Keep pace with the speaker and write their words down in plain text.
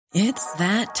It's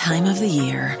that time of the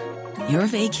year. Your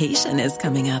vacation is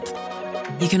coming up.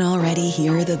 You can already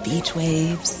hear the beach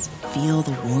waves, feel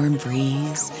the warm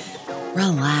breeze,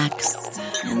 relax,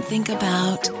 and think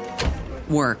about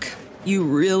work. You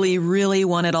really, really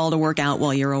want it all to work out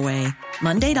while you're away.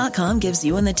 Monday.com gives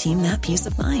you and the team that peace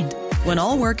of mind. When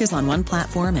all work is on one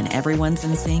platform and everyone's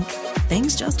in sync,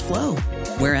 things just flow.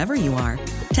 Wherever you are,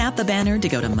 tap the banner to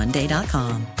go to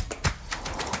Monday.com.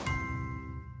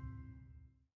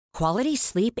 Quality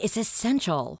sleep is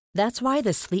essential. That's why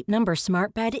the Sleep Number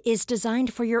Smart Bed is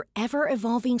designed for your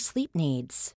ever-evolving sleep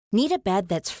needs. Need a bed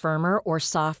that's firmer or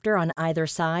softer on either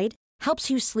side? Helps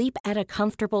you sleep at a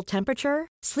comfortable temperature?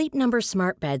 Sleep Number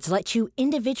Smart Beds let you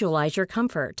individualize your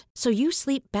comfort, so you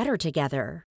sleep better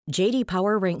together. J.D.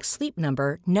 Power ranks Sleep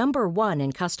Number number 1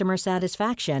 in customer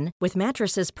satisfaction with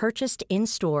mattresses purchased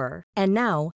in-store. And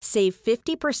now, save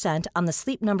 50% on the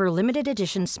Sleep Number Limited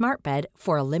Edition Smart Bed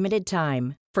for a limited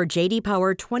time. For J.D.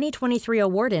 Power 2023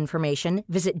 award information,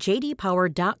 visit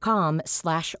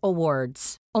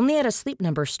jdpower.com/awards. Only at a Sleep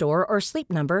Number store or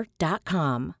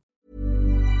sleepnumber.com.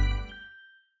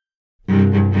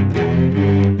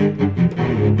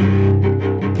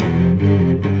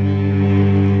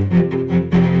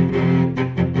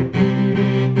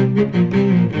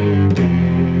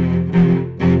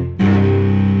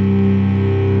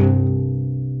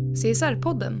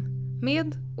 CSRPODden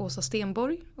med Åsa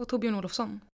Stenborg och Torbjörn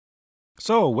Olofsson.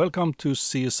 So, welcome to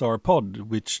CSRPOD,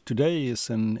 which today is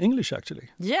in English actually.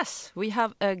 Yes, we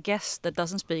have a guest that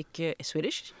doesn't speak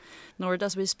Swedish, nor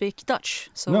does we speak Dutch,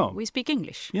 so No. we speak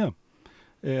English.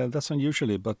 Yeah, that's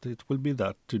unusually, but it will be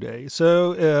that today.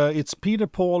 So, it's Peter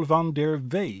Paul van der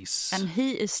Wijs. And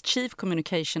he is Chief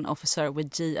Communication Officer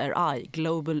with GRI,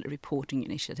 Global Reporting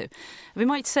Initiative. We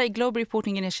might say Global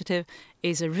Reporting Initiative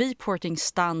is a reporting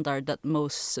standard that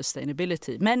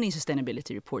many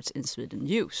sustainability reports in Sweden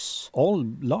use. All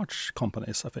large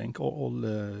companies, I think, all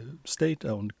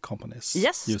state-owned companies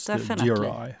Yes, use definitely. the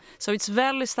GRI. So it's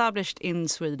well established in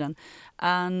Sweden,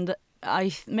 and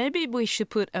maybe we should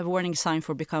put a warning sign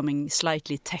for becoming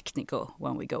slightly technical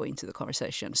when we go into the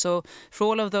conversation. So for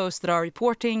all of those that are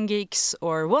reporting geeks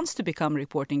or wants to become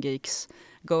reporting geeks,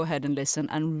 go ahead and listen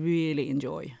and really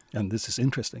enjoy. And this is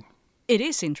interesting. It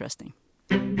is interesting.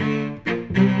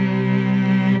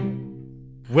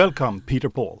 Welcome, Peter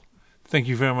Paul. Thank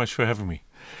you very much for having me.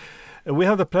 We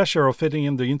have the pleasure of fitting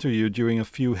in the interview during a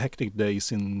few hectic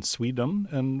days in Sweden.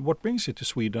 And what brings you to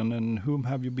Sweden, and whom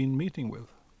have you been meeting with?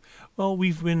 Well,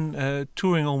 we've been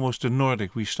touring almost the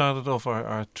Nordic. We started off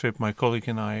our trip, my colleague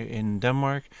and I, in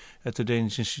Denmark at the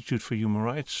Danish Institute for Human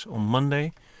Rights on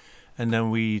Monday. And then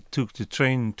we took the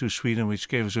train to Sweden, which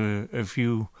gave us a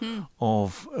view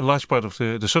of a large part of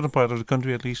the southern part of the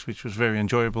country, at least, which was very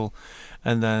enjoyable.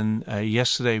 And then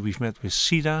yesterday we've met with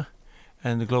SIDA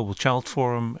and the Global Child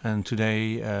Forum. And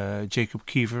today Jacob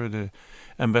Kiever, the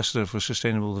Ambassador for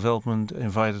Sustainable Development,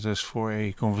 invited us for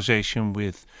a conversation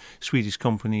with Swedish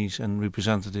companies and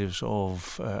representatives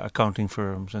of accounting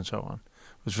firms and so on.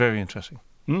 It was very interesting.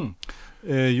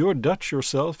 You're Dutch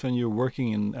yourself and you're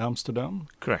working in Amsterdam.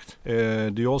 Correct.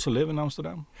 Do you also live in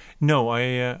Amsterdam? No,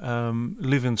 I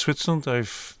live in Switzerland.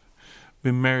 I've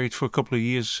been married for a couple of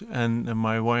years and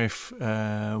my wife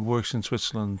works in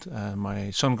Switzerland. My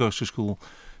son goes to school,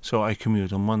 so I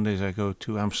commute. On Mondays I go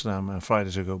to Amsterdam and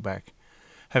Fridays I go back.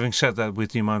 Having said that,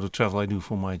 with the amount of travel I do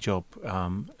for my job,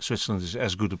 Switzerland is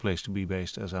as good a place to be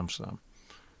based as Amsterdam.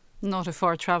 Not a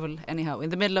far travel anyhow, in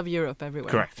the middle of Europe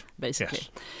everywhere. Correct. Basically.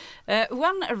 Yes.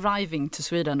 When arriving to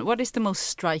Sweden, what is the most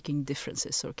striking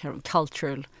differences or kind of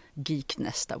cultural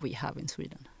geekness that we have in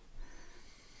Sweden?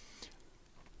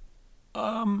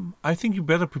 I think you're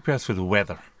better prepared for the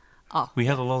weather. We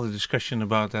had a lot of discussion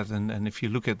about that, and if you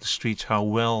look at the streets, how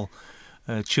well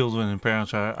children and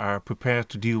parents are prepared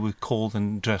to deal with cold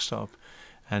and dressed up.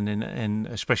 And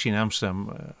especially in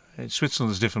Amsterdam,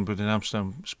 Switzerland is different, but in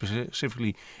Amsterdam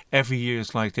specifically, every year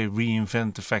it's like they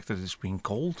reinvent the fact that it's been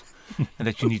cold and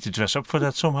that you need to dress up for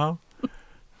that somehow.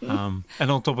 And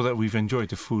on top of that, we've enjoyed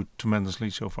the food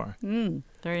tremendously so far.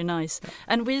 Very nice.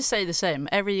 And we say the same.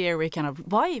 Every year we kind of,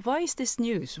 why is this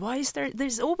news? Why is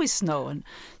there's always snow? And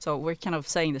so we're kind of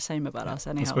saying the same about us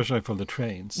anyhow. Especially for the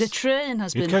trains. The train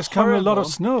has been It has horrible. come a lot of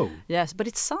snow. Yes, but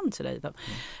it's sun today though.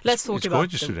 Let's talk about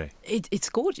It's gorgeous today. It's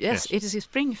gorgeous. Yes, it is a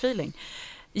spring feeling.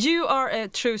 You are a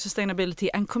true sustainability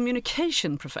and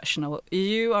communication professional.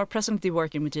 You are presently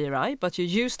working with GRI, but you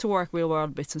used to work with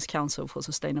World Business Council for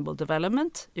Sustainable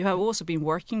Development. You have also been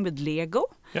working with Lego.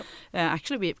 Yep.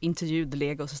 Actually, we interviewed the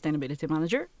Lego Sustainability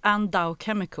Manager and Dow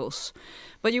Chemicals.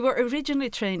 But you were originally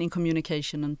trained in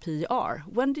communication and PR.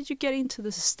 When did you get into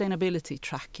the sustainability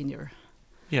track in your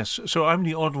Yes, so I'm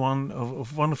the odd one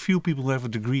of one of few people who have a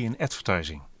degree in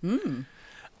advertising.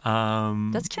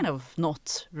 That's kind of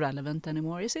not relevant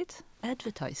anymore, is it?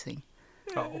 Advertising.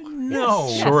 No.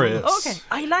 Yes. Sure is. Okay,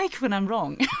 I like when I'm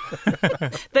wrong.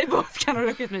 They both kind of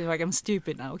look at me like I'm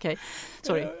stupid now. Okay,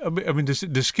 sorry. I mean,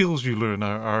 the skills you learn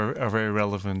are very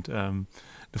relevant.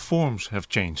 The forms have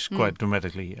changed quite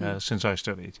dramatically since I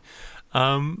studied.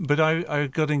 But I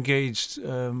got engaged,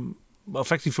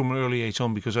 effectively from an early age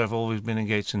on, because I've always been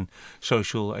engaged in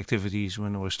social activities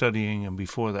when I was studying and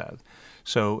before that.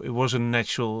 So it was a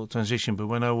natural transition. But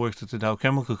when I worked at the Dow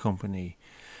Chemical Company,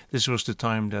 this was the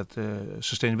time that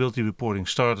sustainability reporting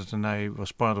started, and I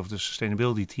was part of the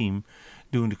sustainability team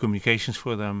doing the communications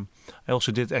for them. I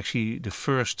also did actually the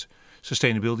first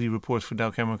sustainability report for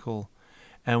Dow Chemical,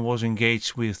 and was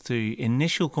engaged with the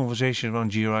initial conversation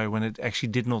around GRI when it actually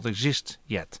did not exist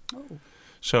yet.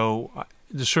 So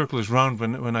the circle is round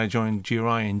when I joined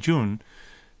GRI in June,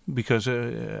 because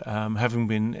having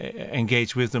been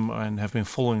engaged with them and have been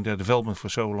following their development for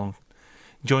so long,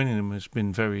 joining them has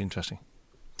been very interesting.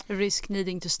 Risk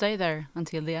needing to stay there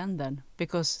until the end then,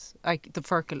 because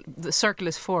the circle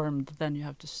is formed, then you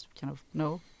have to kind of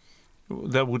know.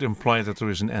 That would imply that there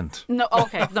is an end. No,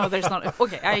 okay, no, there's not.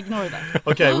 Okay, I ignore that.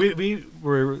 Okay, we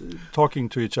were talking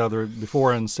to each other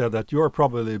before and said that you're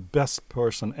probably the best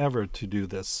person ever to do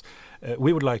this.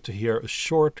 We would like to hear a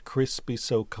short, crispy,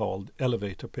 so-called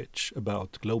elevator pitch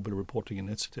about Global Reporting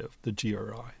Initiative, the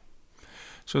GRI.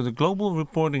 So the Global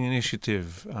Reporting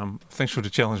Initiative, thanks for the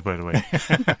challenge, by the way,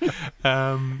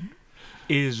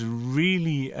 is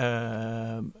really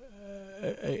a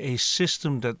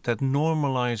system that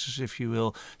normalizes, if you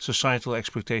will, societal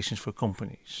expectations for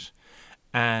companies.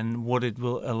 And what it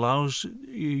will allows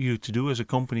you to do as a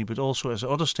company, but also as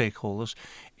other stakeholders,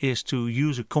 is to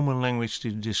use a common language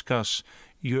to discuss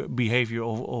your behavior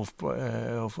of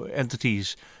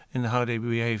entities and how they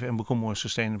behave and become more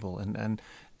sustainable. And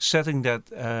setting that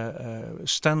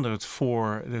standard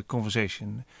for the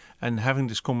conversation and having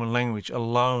this common language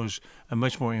allows a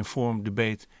much more informed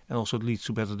debate, and also leads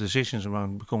to better decisions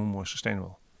around becoming more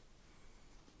sustainable.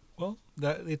 Well,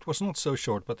 it was not so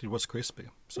short, but it was crispy.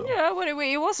 So. Yeah, well,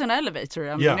 it was an elevator.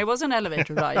 I mean, it was an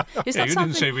elevator ride. Is that you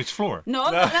something? Didn't say which floor.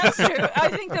 No, that's true. I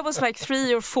think there was like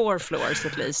 3 or 4 floors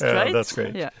at least, right? That's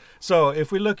great. Yeah. So if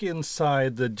we look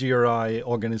inside the GRI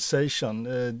organization,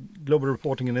 Global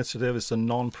Reporting Initiative is a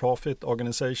non-profit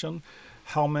organization.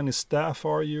 How many staff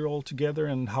are you all together,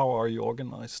 and how are you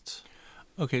organized?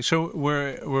 Okay, so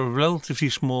we're a relatively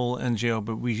small NGO,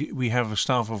 but we have a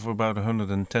staff of about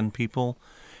 110 people.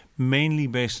 Mainly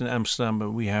based in Amsterdam,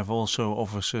 but we have also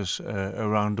offices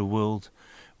around the world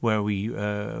where we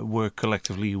work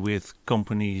collectively with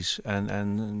companies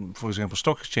and, for example,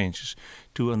 stock exchanges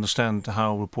to understand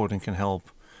how reporting can help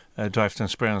drive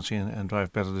transparency and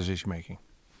drive better decision making.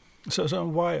 So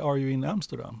why are you in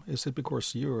Amsterdam? Is it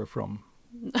because you're from?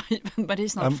 But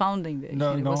he's not founding the.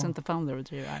 No, he wasn't the founder of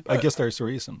GRI. I guess there's a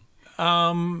reason.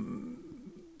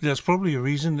 There's probably a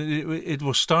reason. It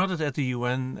was started at the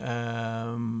UN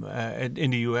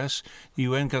in the US. The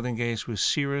UN got engaged with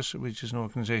CSRPOD, which is an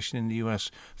organization in the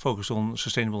US focused on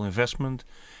sustainable investment,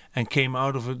 and came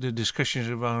out of the discussions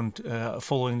around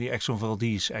following the Exxon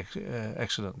Valdez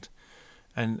accident.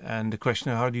 And the question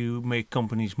of how do you make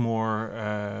companies more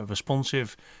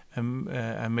responsive and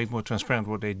make more transparent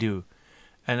what they do.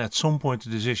 And at some point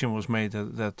the decision was made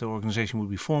that the organization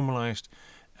would be formalized.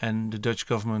 And the Dutch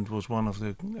government was one of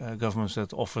the governments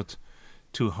that offered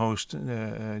to host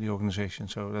the organization.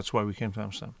 So that's why we came to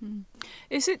Amsterdam.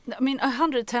 Is it? I mean,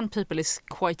 110 people is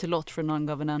quite a lot for a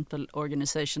non-governmental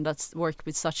organization that's worked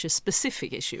with such a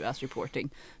specific issue as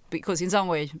reporting. Because in some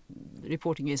way,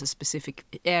 reporting is a specific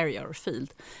area or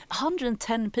field.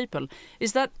 110 people,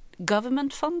 is that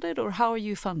government funded, or how are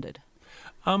you funded?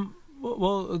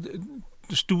 Well,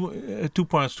 there's two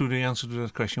parts to the answer to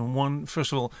that question. One,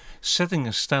 first of all, setting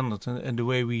a standard and the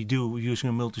way we do using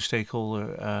a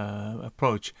multi-stakeholder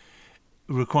approach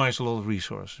requires a lot of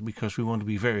resources, because we want to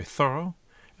be very thorough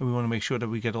and we want to make sure that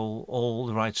we get all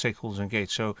the right stakeholders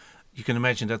engaged. So you can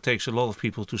imagine that takes a lot of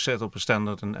people to set up a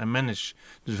standard and manage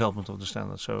the development of the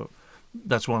standard. So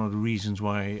that's one of the reasons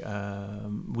why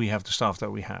we have the staff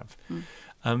that we have.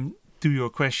 To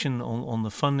your question on the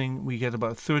funding, we get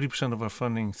about 30% of our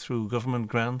funding through government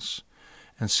grants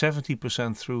and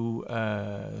 70% through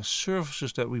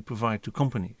services that we provide to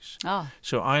companies.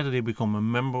 So either they become a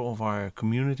member of our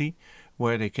community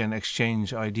where they can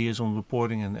exchange ideas on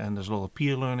reporting and there's a lot of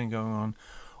peer learning going on,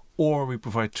 or we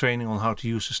provide training on how to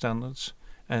use the standards.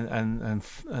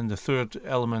 And the third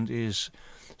element is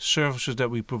services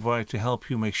that we provide to help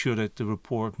you make sure that the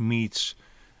report meets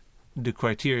the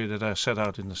criteria that are set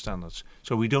out in the standards.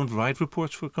 So we don't write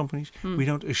reports for companies. We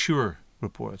don't assure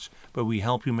reports, but we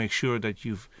help you make sure that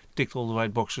you've ticked all the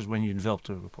right boxes when you develop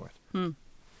the report.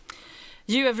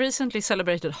 You have recently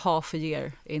celebrated half a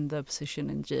year in the position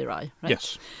in GRI, right?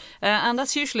 Yes. And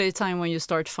that's usually a time when you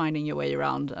start finding your way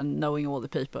around and knowing all the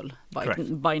people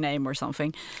by name or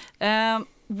something.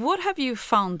 What have you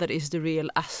found that is the real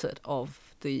asset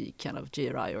of the kind of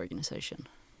GRI organization?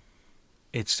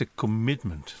 It's the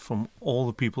commitment from all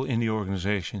the people in the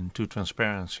organization to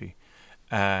transparency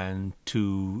and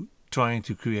to trying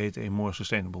to create a more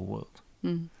sustainable world.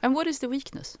 And what is the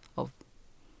weakness of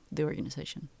the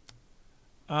organization?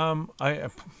 I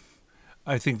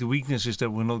think the weakness is that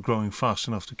we're not growing fast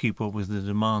enough to keep up with the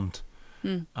demand.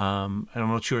 And I'm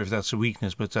not sure if that's a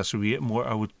weakness, but that's I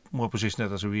would more position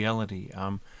that as a reality.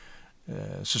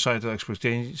 Societal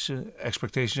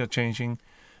expectations are changing.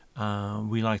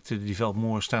 We like to develop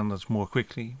more standards more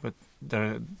quickly, but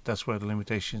that's where the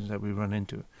limitations that we run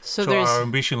into. So our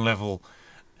ambition level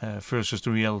versus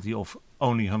the reality of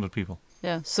only 100 people.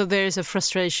 Yeah, so there is a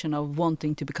frustration of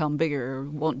wanting to become bigger,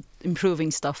 improving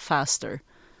stuff faster.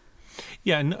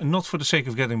 Yeah, not for the sake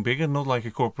of getting bigger, not like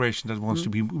a corporation that wants to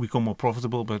become more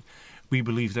profitable, but we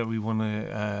believe that we want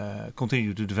to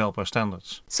continue to develop our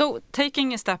standards. So,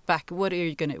 taking a step back, what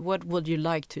would you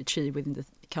like to achieve within the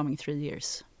coming 3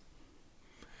 years?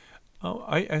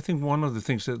 I think one of the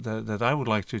things that I would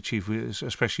like to achieve is,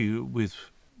 especially with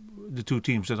the two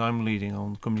teams that I'm leading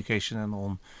on communication and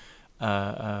on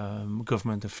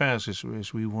government affairs,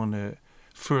 is we want to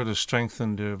further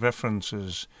strengthen the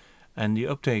references and the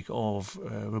uptake of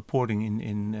reporting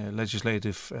in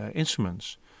legislative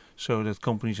instruments, so that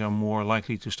companies are more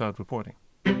likely to start reporting.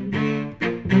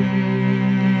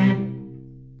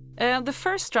 The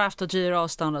first draft of GRI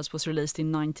standards was released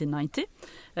in 1990,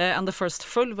 and the first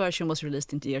full version was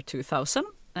released in the year 2000.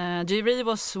 GRI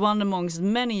was one amongst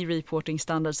many reporting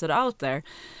standards that are out there,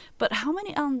 but how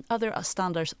many other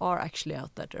standards are actually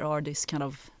out there? There are this kind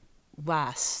of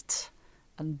vast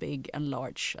and big and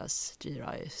large as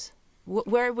GRI is.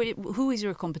 Who is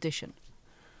your competition?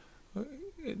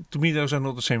 To me, those are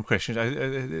not the same questions.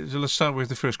 So let's start with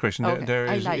the first question.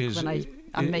 Okay.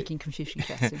 I'm making confusing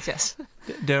questions, yes.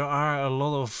 There are a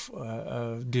lot of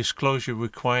disclosure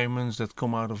requirements that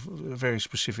come out of very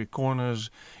specific corners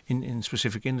in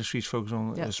specific industries focused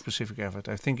on a specific effort.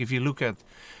 I think if you look at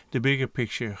the bigger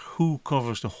picture, who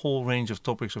covers the whole range of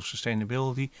topics of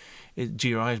sustainability,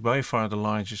 GRI is by far the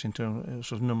largest in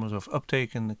terms of numbers of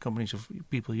uptake and the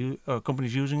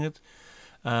companies using it.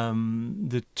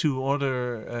 The two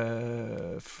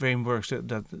other frameworks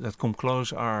that come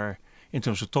close are, in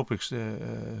terms of topics,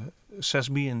 the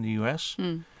SASB in the US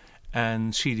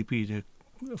and CDP,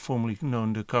 formerly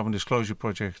known the Carbon Disclosure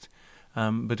Project.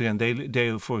 But again,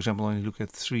 they, for example, only look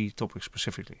at 3 topics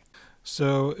specifically.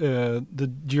 So the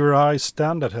GRI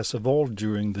standard has evolved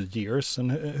during the years,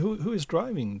 and who is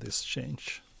driving this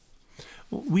change?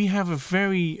 We have a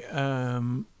very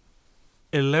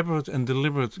elaborate and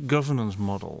deliberate governance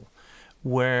model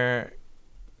where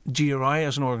GRI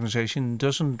as an organization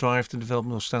doesn't drive the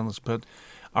development of standards, but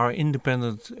our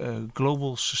independent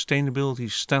Global Sustainability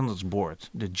Standards Board,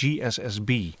 the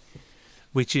GSSB,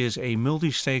 which is a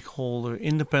multi-stakeholder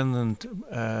independent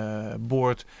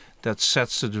board that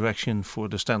sets the direction for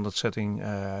the standard setting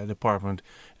department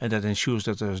and that ensures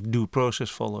that there's due process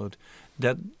followed,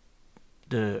 that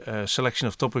the selection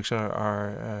of topics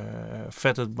are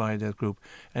vetted by that group,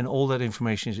 and all that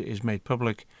information is made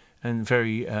public and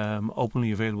very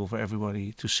openly available for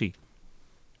everybody to see.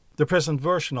 The present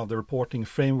version of the reporting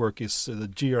framework is the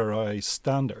GRI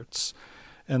standards,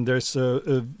 and there's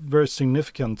a very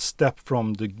significant step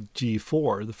from the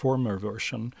G4, the former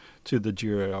version, to the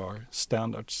GRI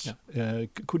standards. Yeah.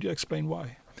 Could you explain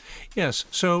why? Yes,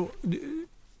 so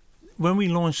when we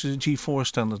launched the G4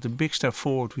 standard, the big step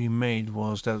forward we made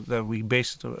was that we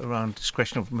based it around this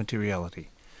question of materiality.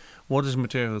 What is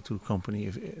material to a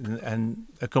company? And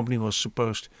a company was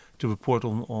supposed to report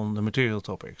on the material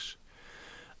topics.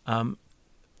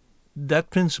 That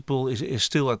principle is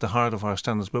still at the heart of our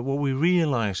standards. But what we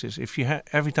realize is if you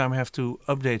every time have to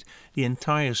update the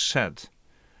entire set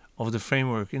of the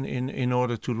framework in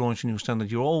order to launch a new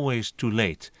standard, you're always too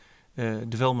late.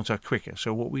 Developments are quicker.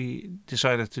 So what we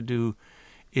decided to do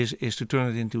is to turn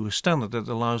it into a standard that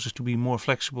allows us to be more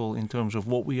flexible in terms of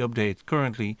what we update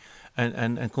currently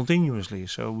and continuously.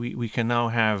 So we can now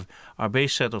have our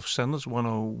base set of standards,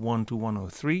 101 to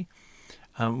 103.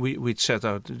 We'd set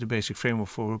out the basic framework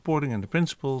for reporting and the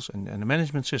principles and the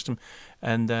management system.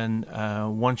 And then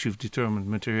once you've determined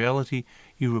materiality,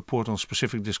 you report on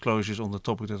specific disclosures on the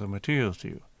topic that are material to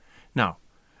you. Now,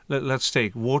 let's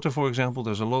take water, for example.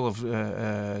 There's a lot of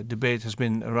debate has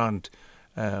been around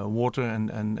water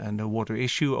and the water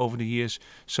issue over the years.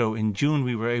 So in June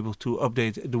we were able to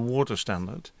update the water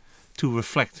standard to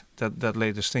reflect that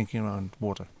latest thinking around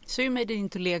water. So you made it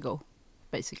into Lego,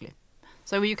 basically.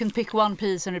 So you can pick one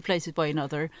piece and replace it by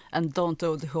another and don't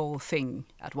do the whole thing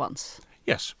at once.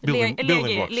 Yes, building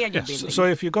blocks. Lego Yes. building. So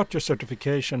if you got your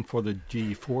certification for the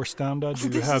G4 standard, you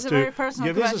This have is a to. very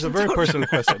personal This is a very question.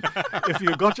 personal question. If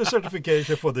you got your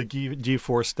certification for the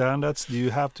G4 standards, do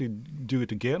you have to do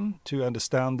it again to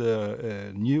understand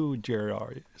the new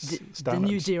GRI standards? The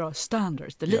new GRI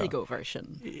standards, the Yeah. Lego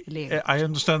version. I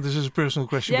understand this is a personal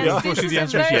question, Yes, but of this course is the a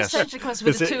answer is very yes. essential question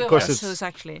with the two of Because us it's- who's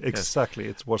actually... Exactly,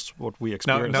 it's what we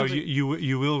experience. Now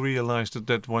you will realize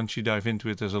that once you dive into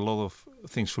it, there's a lot of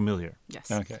things familiar. Yes.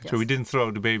 Okay. Yes. So we didn't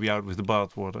throw the baby out with the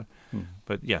bathwater,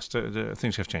 but yes, the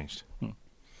things have changed.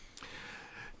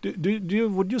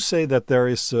 Would you say that there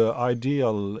is an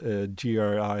ideal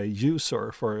GRI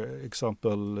user, for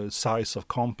example, size of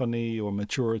company or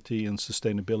maturity and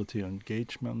sustainability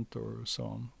engagement or so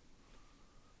on?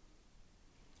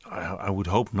 I would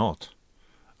hope not.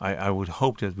 I would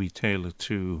hope that we tailor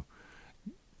to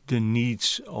the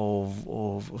needs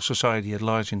of society at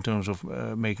large in terms of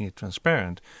making it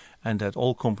transparent, and that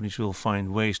all companies will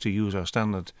find ways to use our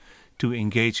standard to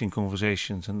engage in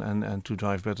conversations and to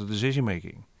drive better decision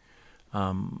making.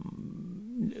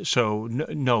 So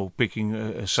no picking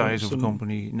a size of a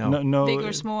company, no. Big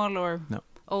or small or No.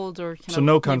 old or kind So of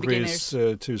no new country beginners?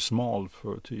 is too small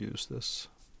to use this.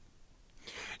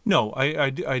 No,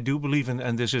 I do believe,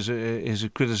 and this is a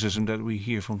criticism that we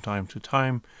hear from time to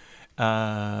time.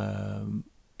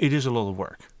 It is a lot of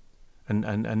work,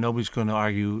 and nobody's going to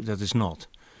argue that it's not.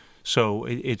 So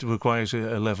it requires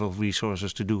a level of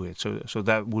resources to do it. So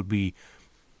that would be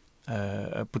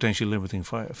a potential limiting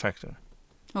factor.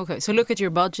 Okay, so look at your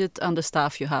budget and the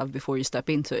staff you have before you step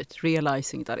into it,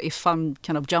 realizing that if I'm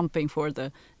kind of jumping for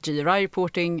the GRI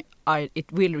reporting,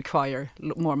 it will require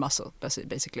more muscle,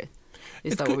 basically.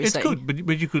 Is that what we're saying? It's good,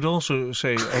 but you could also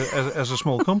say, as a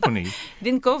small company... He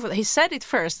didn't go for that. He said it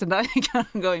first, and now you're kind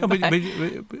of going back. But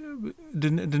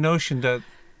the notion that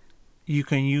you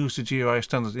can use the GRI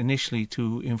standard initially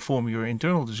to inform your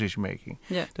internal decision making.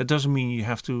 Yeah. That doesn't mean you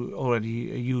have to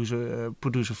already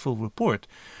produce a full report,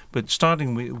 but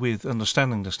starting with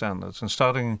understanding the standards and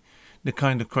starting the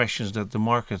kind of questions that the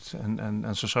market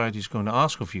and society is going to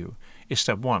ask of you is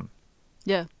step one.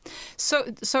 Yeah. So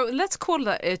let's call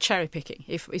that cherry picking.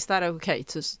 Is that okay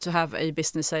to have a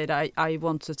business say that I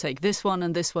want to take this one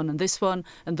and this one and this one,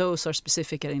 and those are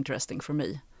specific and interesting for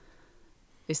me?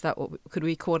 Is that could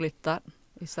we call it that?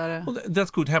 Is that Well,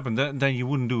 that could happen. Then you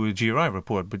wouldn't do a GRI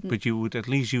report, but you would at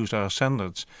least use our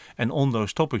standards. And on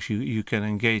those topics, you can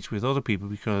engage with other people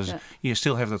because you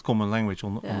still have that common language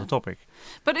on the topic.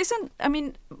 But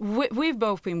we've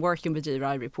both been working with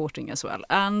GRI reporting as well.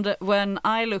 And when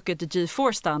I look at the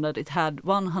G4 standard, it had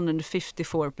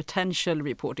 154 potential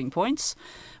reporting points.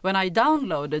 When I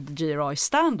downloaded the GRI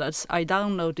standards, I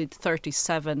downloaded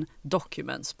 37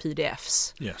 documents,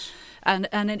 PDFs. Yes.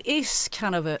 And it is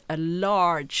kind of a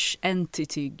large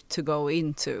entity to go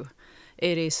into.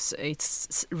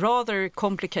 It's rather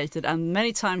complicated, and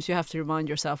many times you have to remind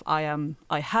yourself, I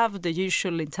have the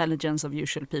usual intelligence of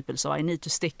usual people, so I need to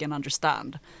stick and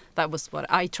understand. That was what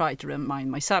I tried to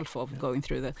remind myself of going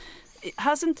through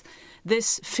hasn't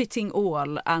this fitting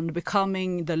all and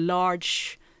becoming the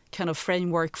large kind of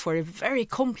framework for a very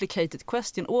complicated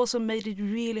question also made it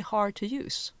really hard to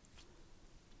use?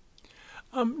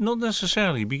 Not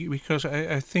necessarily, because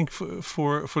I think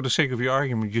for the sake of your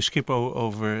argument, you skip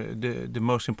over the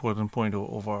most important point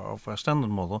of our standard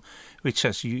model, which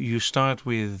says you start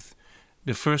with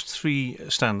the first three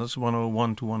standards,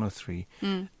 101 to 103.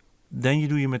 Then you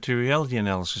do your materiality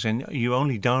analysis, and you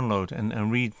only download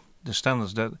and read the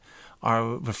standards that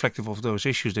are reflective of those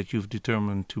issues that you've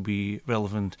determined to be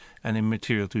relevant and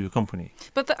immaterial to your company.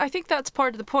 But I think that's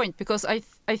part of the point, because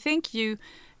I think you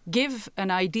give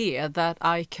an idea that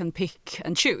I can pick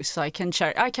and choose. I can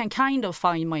kind of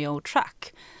find my own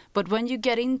track. But when you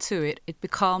get into it, it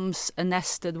becomes a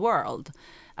nested world.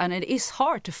 And it is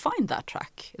hard to find that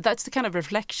track. That's the kind of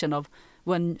reflection of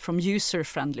from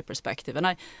user-friendly perspective. And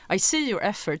I see your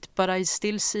effort, but I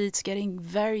still see it's getting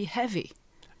very heavy.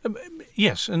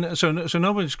 Yes, and so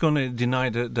nobody's going to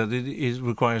deny that it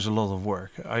requires a lot of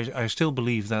work. I still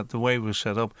believe that the way we're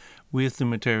set up with the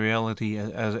materiality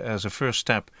as a first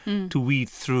step to weed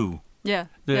through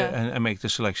and make the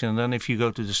selection. And then if you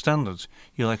go to the standards,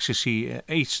 you'll actually see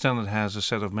each standard has a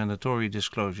set of mandatory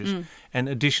disclosures and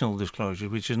additional disclosures,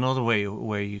 which is another way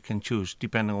where you can choose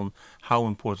depending on how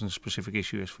important a specific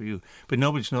issue is for you. But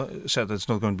nobody's said that it's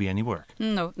not going to be any work.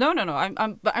 No.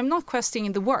 I'm not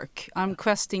questioning the work. I'm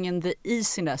questioning the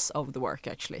easiness of the work,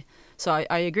 actually. So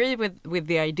I agree with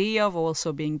the idea of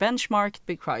also being benchmarked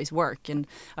because work, and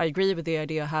I agree with the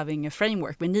idea of having a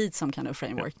framework. We need some kind of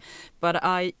framework. But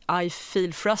I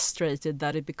feel frustrated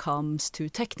that it becomes too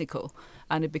technical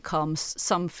and it becomes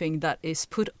something that is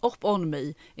put up on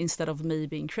me instead of me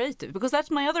being creative. Because that's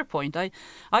my other point.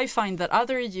 I find that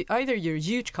either you're a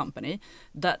huge company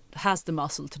that has the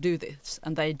muscle to do this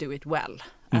and they do it well.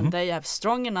 And they have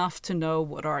strong enough to know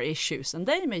what are issues. And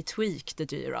they may tweak the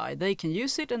GRI. They can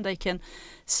use it and they can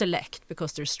select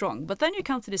because they're strong. But then you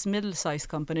come to these middle-sized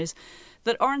companies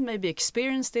that aren't maybe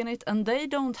experienced in it. And they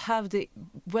don't have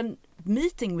when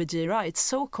meeting with GRI, it's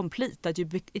so complete that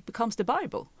it becomes the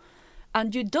Bible.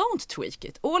 And you don't tweak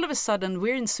it. All of a sudden,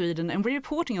 we're in Sweden and we're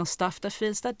reporting on stuff that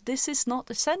feels that this is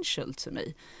not essential to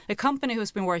me. A company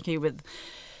who's been working with...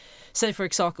 Say, for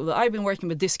example, I've been working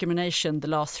with discrimination the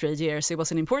last 3 years. It was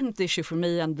an important issue for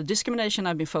me, and the discrimination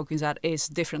I've been focusing at is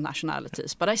different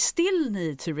nationalities. But I still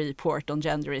need to report on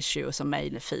gender issues of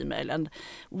male and female. And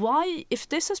why, if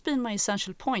this has been my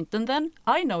essential point, and then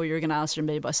I know you're going to answer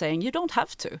me by saying you don't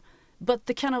have to. But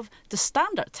the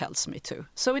standard tells me to.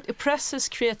 So it oppresses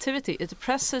creativity. It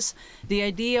oppresses the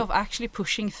idea of actually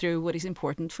pushing through what is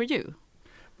important for you.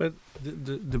 But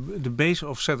the base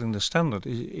of setting the standard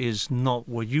is not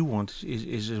what you want,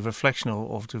 is a reflection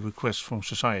of the request from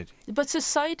society. But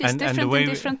society is different in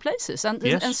different places.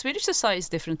 And Swedish society is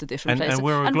different to different places.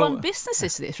 And one business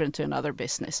is different to another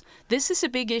business. This is a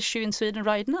big issue in Sweden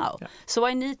right now. Yeah. So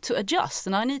I need to adjust,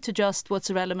 and I need to adjust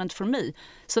what's relevant for me.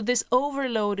 So this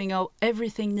overloading of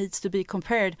everything needs to be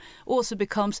compared also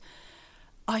becomes,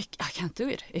 I can't do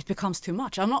it. It becomes too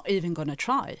much. I'm not even going to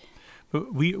try.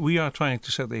 But we are trying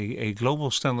to set a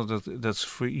global standard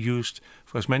that's used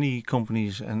for as many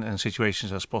companies and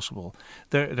situations as possible.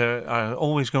 There are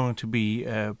always going to be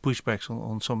pushbacks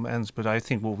on some ends, but I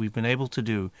think what we've been able to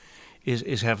do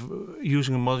is have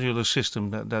using a modular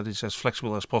system that is as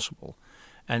flexible as possible.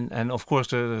 And of course,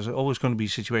 there's always going to be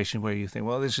situations where you think,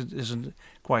 well, this isn't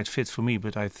quite fit for me.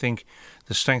 But I think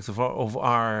the strength of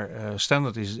our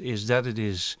standard is that it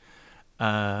is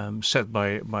set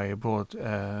by a broad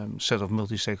set of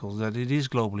multi-stakeholders, that it is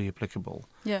globally applicable.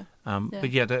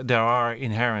 But there are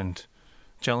inherent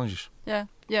challenges.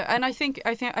 And I think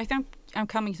I'm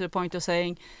coming to the point of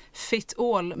saying fit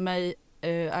all may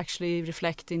actually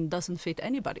reflect in doesn't fit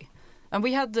anybody. And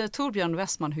we had Torbjörn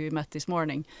Westman, who we met this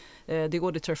morning, the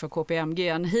auditor for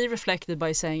KPMG, and he reflected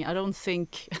by saying, I don't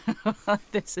think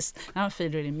I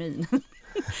feel really mean.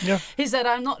 Yeah. He said,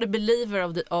 I'm not a believer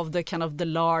of the kind of the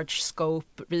large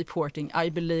scope reporting. I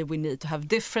believe we need to have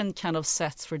different kind of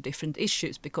sets for different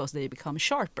issues because they become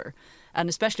sharper. And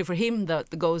especially for him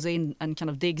that goes in and kind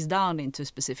of digs down into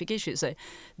specific issues, say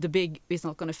the big is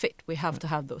not going to fit. We have to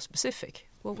have those specific.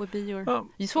 What would be your...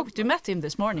 You met him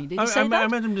this morning. Did you say that? I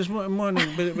met him this morning,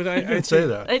 but I didn't say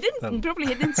that. Probably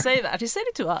he didn't say that. He said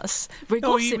it to us. We're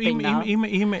gossiping now.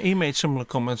 He made similar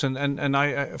comments, and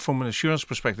I, from an assurance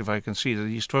perspective, I can see that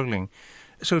he's struggling.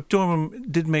 So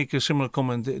Torben did make a similar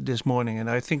comment this morning, and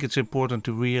I think it's important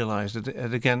to realize that,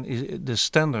 again, the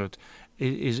standard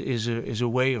is a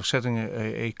way of setting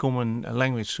a common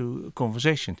language to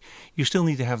conversation. You still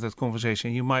need to have that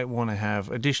conversation. You might want to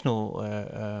have additional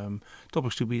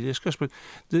topics to be discussed, but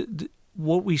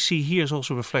what we see here is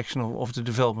also a reflection of the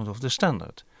development of the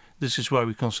standard. This is why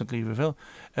we constantly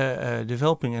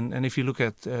developing. And if you look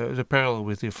at the parallel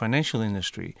with the financial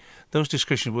industry, those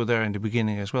discussions were there in the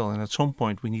beginning as well. And at some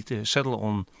point, we need to settle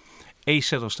on a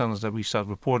set of standards that we start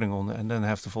reporting on and then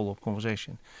have the follow-up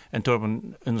conversation. And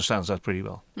Torben understands that pretty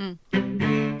well. Mm.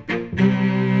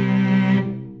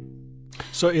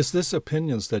 So is this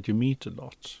opinions that you meet a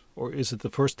lot? Or is it the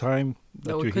first time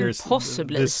that you hear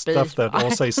this stuff that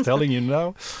Åsa is telling you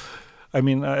now? I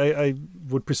mean, I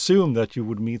would presume that you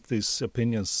would meet these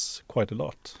opinions quite a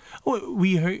lot. Well,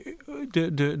 we heard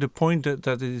the point that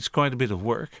it is quite a bit of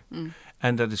work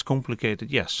and that it's complicated.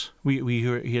 Yes, we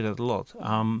hear that a lot.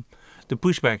 The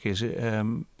pushback is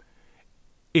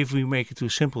if we make it too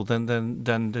simple, then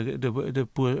the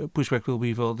pushback will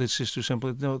be, well, this is too simple.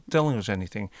 It's not telling us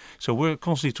anything. So we're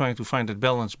constantly trying to find that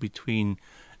balance between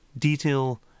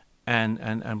detail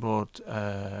and broad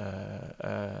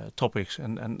topics,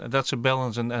 and that's a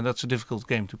balance, and that's a difficult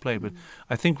game to play. But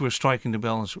I think we're striking the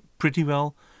balance pretty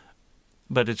well.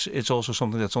 But it's also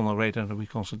something that's on our radar that we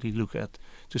constantly look at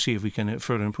to see if we can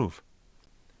further improve.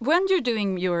 When you're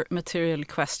doing your material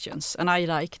questions, and I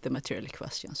like the material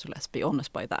questions, so let's be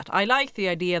honest by that. I like the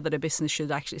idea that a business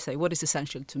should actually say what is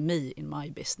essential to me in my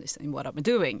business and what I'm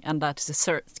doing, and that is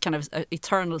a kind of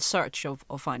eternal search of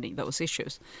finding those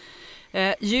issues.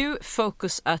 You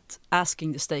focus at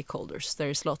asking the stakeholders.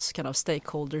 There's lots kind of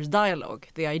stakeholders dialogue.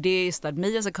 The idea is that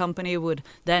me as a company would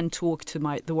then talk to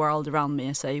the world around me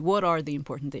and say, what are the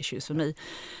important issues for me?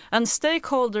 And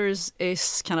stakeholders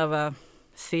is kind of a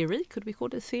theory, could we call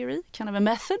it a theory? Kind of a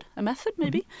method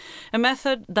maybe? Mm-hmm. A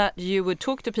method that you would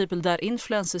talk to people that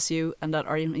influences you and that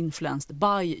are influenced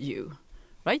by you,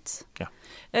 right?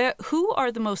 Yeah. Who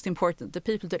are the most important? The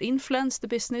people that influence the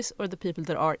business or the people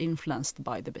that are influenced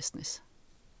by the business?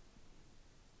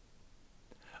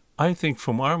 I think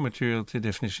from our materiality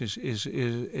definition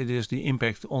it is the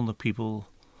impact on the people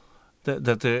that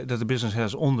the business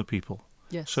has on the people.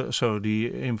 Yes. So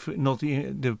not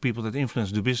the people that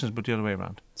influence the business, but the other way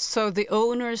around. So the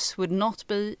owners would not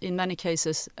be, in many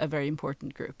cases, a very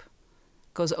important group,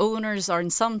 because owners are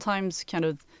sometimes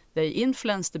they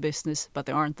influence the business, but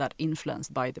they aren't that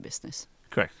influenced by the business.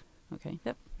 Correct. Okay.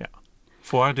 Yep. Yeah.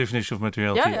 For our definition of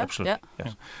materiality, absolutely.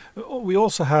 Yeah. Yes. We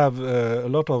also have a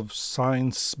lot of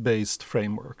science-based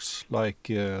frameworks, like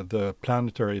the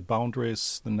planetary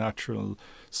boundaries, the natural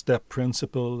step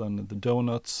principle, and the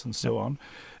donuts, and so on.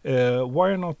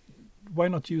 Why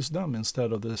not use them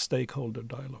instead of the stakeholder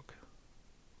dialogue?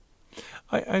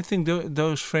 I think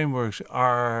those frameworks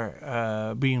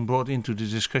are being brought into the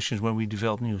discussions when we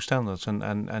develop new standards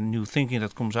and new thinking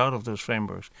that comes out of those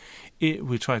frameworks.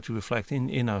 We try to reflect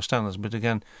in our standards, but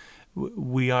again,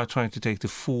 we are trying to take the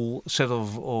full set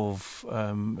of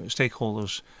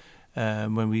stakeholders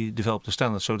when we develop the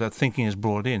standards, so that thinking is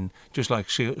brought in, just like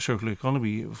circular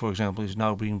economy, for example, is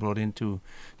now being brought into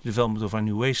the development of our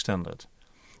new waste standard.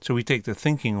 So we take the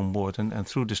thinking on board, and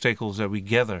through the stakeholders that we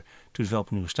gather to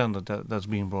develop a new standard, that's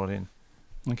being brought in.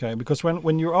 Okay, because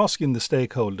when you're asking the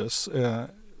stakeholders,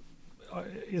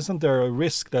 isn't there a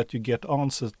risk that you get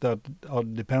answers that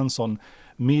depends on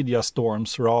media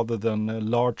storms rather than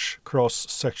large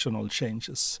cross-sectional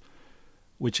changes,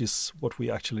 which is what we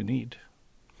actually need?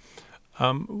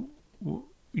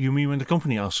 You mean when the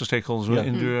company asks the stakeholders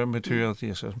in their materiality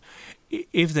assessment?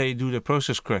 If they do the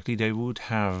process correctly, they would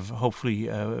have hopefully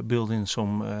built in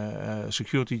some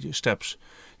security steps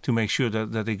to make sure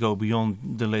that they go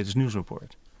beyond the latest news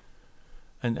report.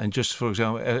 And just for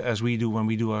example, as we do when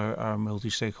we do our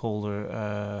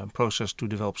multi-stakeholder process to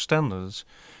develop standards,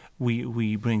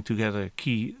 we bring together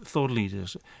key thought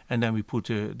leaders, and then we put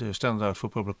the standard out for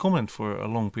public comment for a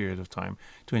long period of time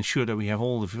to ensure that we have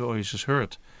all the voices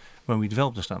heard when we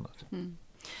develop the standard.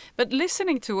 But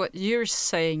listening to what you're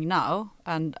saying now,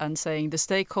 and saying the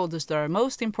stakeholders that are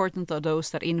most important are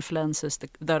those that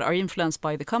that are influenced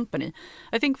by the company,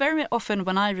 I think very often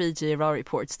when I read GRR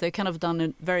reports, they kind of done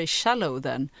a very shallow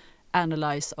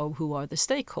analyze of who are the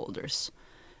stakeholders,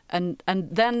 and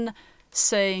then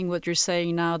saying what you're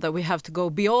saying now, that we have to go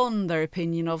beyond their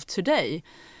opinion of today.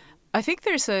 I think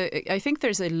there's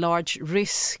a large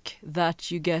risk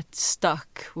that you get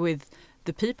stuck with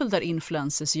the people that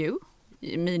influences you,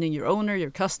 meaning your owner,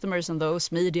 your customers, and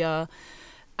those media,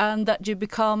 and that you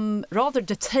become rather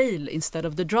the tail instead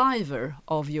of the driver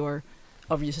of your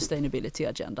sustainability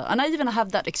agenda. And I even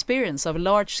have that experience of a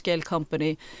large-scale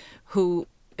company who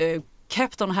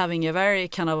kept on having a very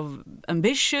kind of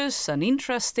ambitious and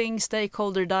interesting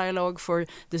stakeholder dialogue for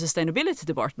the sustainability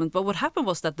department. But what happened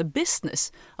was that the business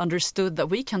understood that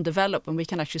we can develop and we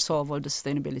can actually solve all the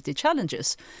sustainability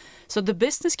challenges. So the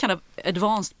business kind of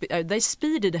advanced, they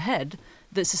speeded ahead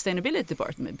the sustainability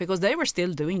department because they were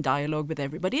still doing dialogue with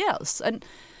everybody else. And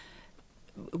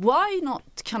why not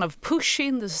kind of push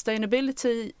in the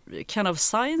sustainability kind of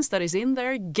science that is in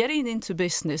there, getting into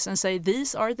business and say,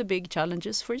 these are the big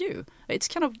challenges for you? It's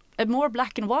kind of a more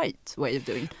black and white way of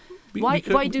doing it.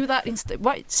 Why do that instead?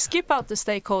 Why skip out the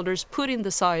stakeholders, put in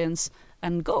the science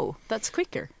and go? That's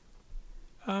quicker.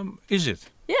 Is it?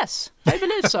 Yes, I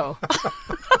believe so.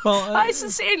 Well, I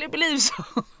sincerely believe so.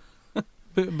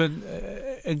 But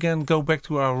again, go back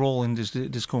to our role in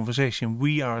this conversation.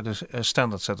 We are the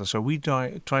standard setter, so we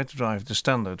try to drive the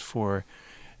standard for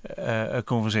a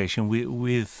conversation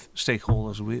with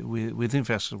stakeholders, with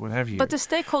investors, what have you. But the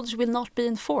stakeholders will not be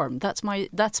informed. That's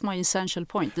my essential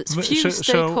point. Few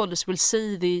stakeholders will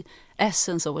see the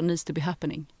essence of what needs to be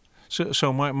happening.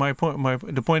 So my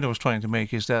point, the point I was trying to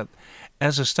make is that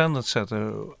as a standard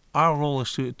setter, our role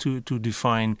is to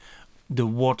define the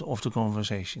what of the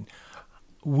conversation.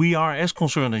 We are as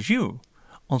concerned as you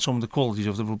on some of the qualities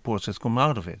of the reports that come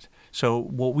out of it. So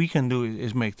what we can do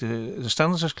is make the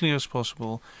standards as clear as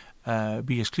possible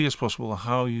be as clear as possible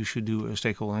how you should do a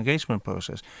stakeholder engagement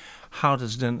process. How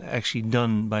that's then actually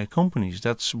done by companies.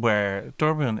 That's where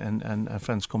Torbjörn and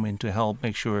friends come in to help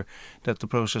make sure that the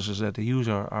processes that they use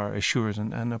are assured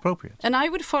and appropriate. And I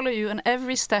would follow you on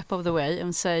every step of the way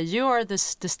and say, you are the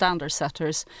standard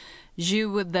setters.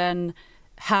 You would then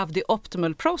have the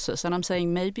optimal process. And I'm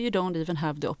saying maybe you don't even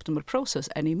have the optimal process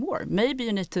anymore. Maybe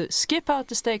you need to skip out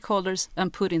the stakeholders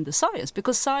and put in the science,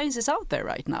 because science is out there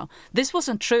right now. This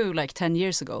wasn't true like 10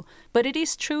 years ago, but it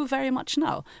is true very much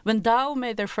now. When Dow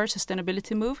made their first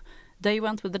sustainability move, they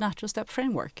went with the natural step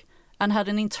framework and had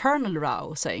an internal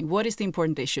row saying, what is the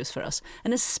important issues for us?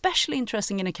 And especially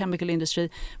interesting in a chemical industry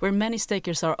where many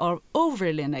stakeholders are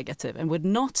overly negative and would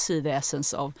not see the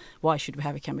essence of why should we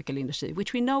have a chemical industry,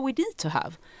 which we know we need to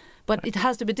have. But it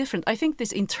has to be different. I think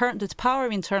this the power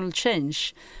of internal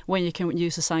change, when you can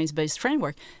use a science-based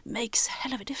framework, makes a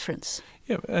hell of a difference.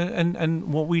 Yeah,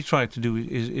 and what we try to do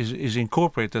is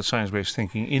incorporate that science-based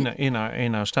thinking in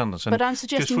our standards. And but I'm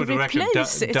suggesting just for the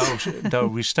replace record, Dow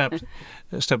we stepped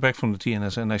back from the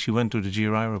TNS and actually went to the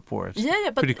GRI report. Yeah,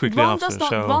 but pretty quickly one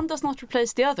after. One does not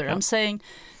replace the other. Yeah. I'm saying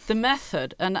the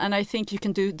method, and I think you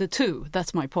can do the two.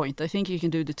 That's my point. I think you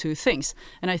can do the two things.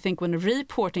 And I think when a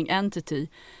reporting entity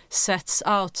sets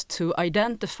out to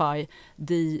identify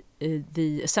the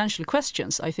essential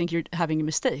questions, I think you're having a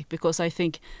mistake, because I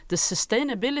think the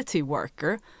sustainability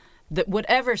worker, that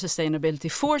whatever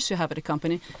sustainability force you have at a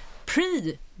company,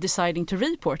 pre-deciding to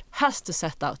report, has to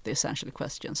set out the essential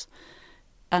questions.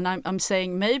 And I'm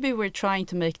saying maybe we're trying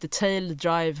to make the tail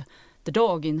drive the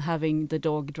dog in having the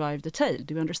dog drive the tail.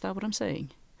 Do you understand what I'm saying?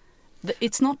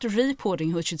 It's not the reporting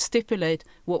who should stipulate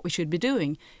what we should be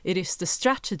doing. It is the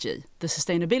strategy, the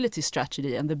sustainability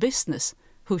strategy, and the business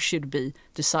who should be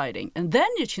deciding. And then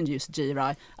you can use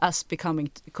GRI as becoming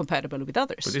compatible with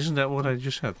others. But isn't that what I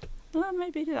just said? Well,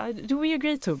 maybe. Do we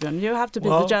agree, Torbjörn? You have to be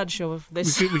the judge of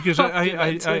this. Because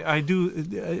I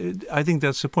do. I think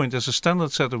that's the point. As a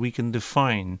standard setter, we can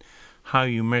define how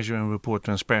you measure and report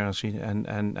transparency,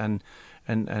 and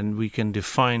we can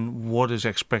define what is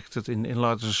expected in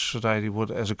larger society, what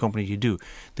as a company you do.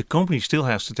 The company still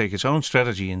has to take its own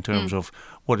strategy in terms of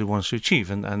what it wants to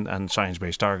achieve, and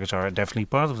science-based targets are definitely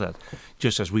part of that,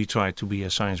 just as we try to be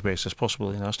as science-based as possible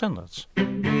in our standards.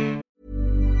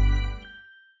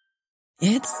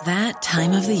 It's that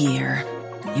time of the year.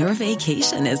 Your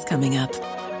vacation is coming up.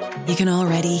 You can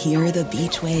already hear the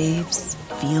beach waves,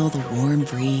 feel the warm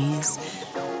breeze,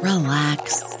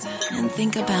 relax, and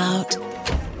think about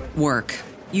work.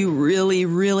 You really,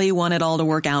 really want it all to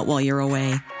work out while you're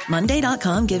away.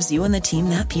 Monday.com gives you and the team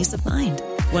that peace of mind.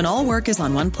 When all work is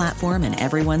on one platform and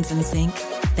everyone's in sync,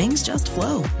 things just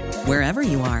flow. Wherever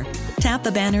you are, tap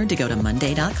the banner to go to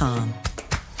Monday.com.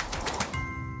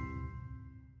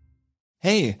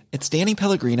 Hey, it's Danny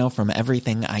Pellegrino from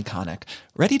Everything Iconic.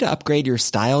 Ready to upgrade your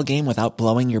style game without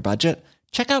blowing your budget?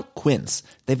 Check out Quince.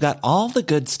 They've got all the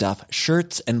good stuff,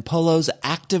 shirts and polos,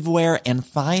 activewear, and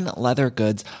fine leather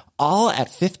goods, all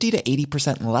at 50 to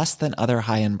 80% less than other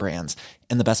high-end brands.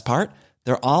 And the best part?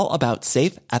 They're all about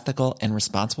safe, ethical, and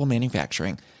responsible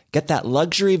manufacturing. Get that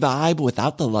luxury vibe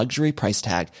without the luxury price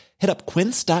tag. Hit up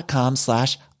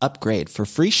quince.com/upgrade for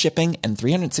free shipping and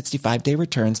 365-day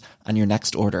returns on your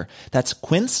next order. That's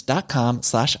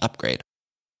quince.com/upgrade.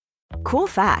 Cool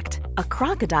fact, a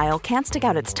crocodile can't stick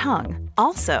out its tongue.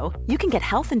 Also, you can get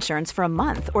health insurance for a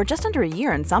month or just under a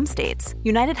year in some states.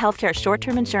 United Healthcare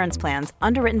short-term insurance plans,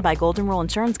 underwritten by Golden Rule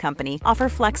Insurance Company, offer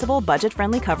flexible,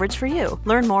 budget-friendly coverage for you.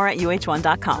 Learn more at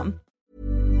uh1.com.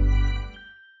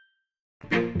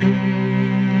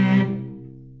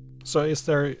 So is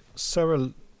there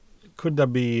could there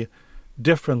be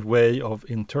different way of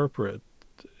interpret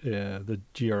the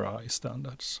GRI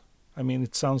standards? I mean,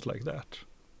 it sounds like that.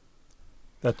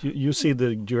 That you see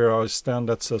the GRI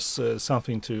standards as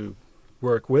something to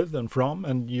work with and from,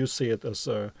 and you see it as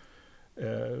a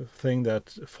thing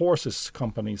that forces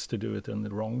companies to do it in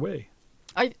the wrong way.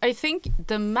 I think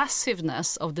the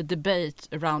massiveness of the debate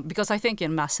around, because I think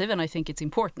it's massive and I think it's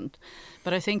important,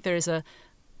 but I think there is a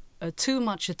too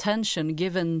much attention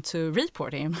given to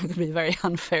reporting. I'm going to be very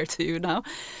unfair to you now,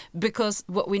 because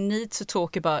what we need to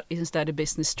talk about is instead a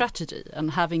business strategy and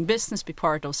having business be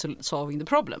part of solving the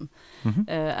problem.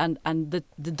 Mm-hmm. And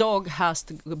the dog has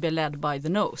to be led by the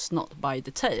nose, not by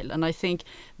the tail. And I think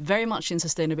very much in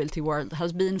sustainability world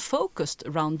has been focused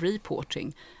around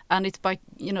reporting, and it's like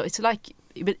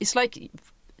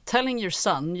telling your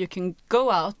son, you can go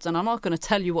out and I'm not going to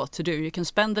tell you what to do. You can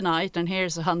spend the night and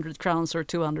here's 100 crowns or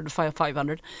 200 or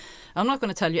 500. I'm not going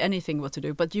to tell you anything what to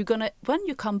do, but when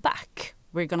you come back,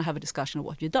 we're going to have a discussion of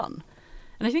what you've done.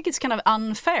 And I think it's kind of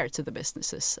unfair to the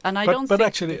businesses. And I don't. But think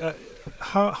actually,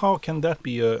 how can that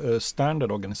be a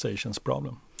standard organization's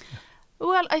problem?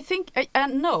 Well, I think,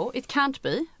 and no, it can't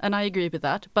be, and I agree with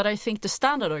that. But I think the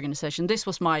standard organization, this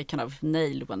was my kind of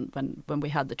nail when we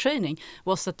had the training,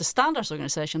 was that the standards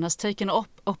organization has taken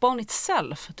upon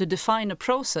itself to define a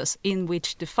process in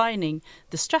which defining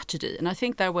the strategy. And I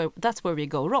think that's where we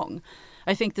go wrong.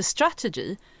 I think the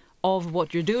strategy of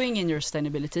what you're doing in your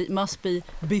sustainability must be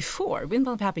before, it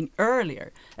must be happening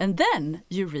earlier, and then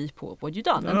you report what you've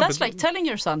done. And that's like telling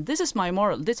your son, this is my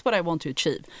moral, this is what I want to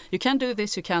achieve. You can't do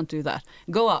this, you can't do that.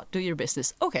 Go out, do your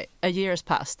business. Okay, a year has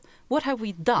passed. What have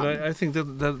we done? I think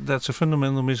that's a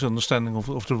fundamental misunderstanding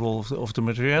of the role of the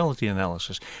materiality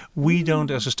analysis. We don't,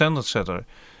 as a standard setter,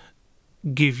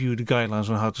 give you the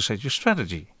guidelines on how to set your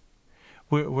strategy.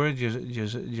 We're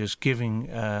just giving,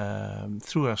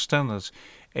 through our standards,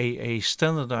 a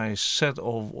standardized set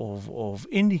of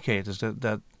indicators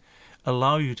that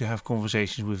allow you to have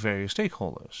conversations with various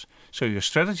stakeholders. So your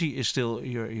strategy is still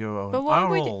your own. But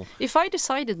our role. If I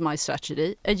decided my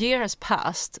strategy, a year has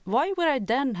passed, why would I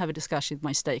then have a discussion with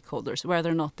my stakeholders whether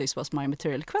or not this was my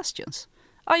material questions?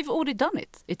 I've already done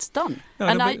it. It's done.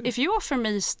 If you offer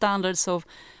me standards of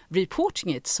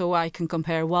reporting it so I can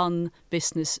compare one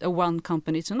business or one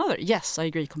company to another, yes, I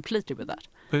agree completely with that.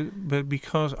 But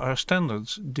because our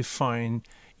standards define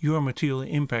your material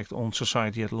impact on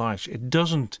society at large, it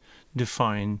doesn't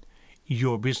define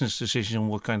your business decision on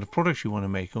what kind of products you want to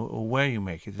make or where you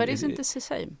make it. But isn't this the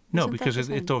same? No, because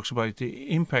it talks about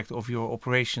the impact of your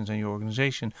operations and your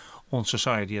organization on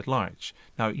society at large.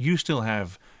 Now, you still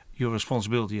have your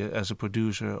responsibility as a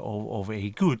producer of a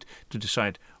good to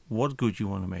decide what good you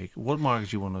want to make, what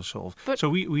markets you want to solve. But so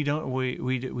we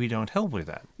don't help with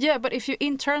that. Yeah, but if you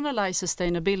internalize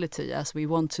sustainability as we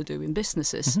want to do in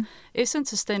businesses, isn't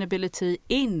sustainability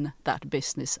in that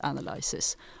business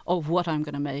analysis of what I'm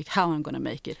going to make, how I'm going to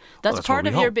make it? That's part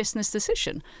of your business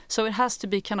decision. So it has to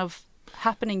be kind of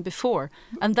happening before,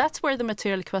 and that's where the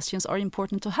material questions are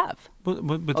important to have.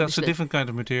 But that's a different kind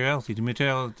of materiality. The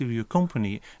materiality to your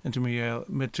company and the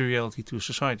materiality to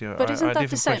society are But isn't that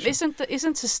the same? Questions.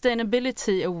 Isn't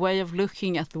sustainability a way of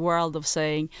looking at the world of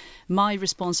saying my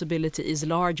responsibility is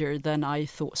larger than I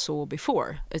saw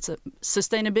before?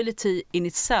 Sustainability in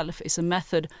itself is a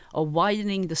method of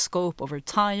widening the scope over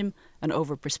time and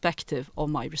over perspective of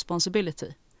my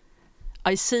responsibility.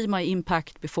 I see my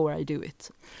impact before I do it.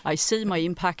 I see my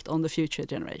impact on the future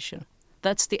generation.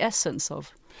 That's the essence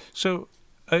of. So,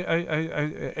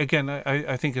 I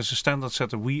think as a standard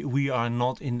setter, we are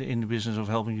not in the business of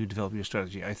helping you develop your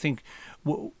strategy. I think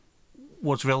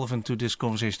what's relevant to this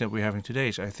conversation that we're having today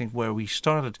is, I think, where we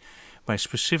started by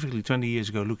specifically 20 years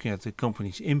ago looking at the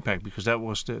company's impact, because that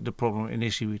was the problem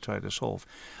initially we tried to solve.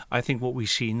 I think what we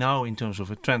see now in terms of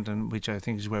a trend, and which I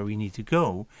think is where we need to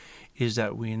go, is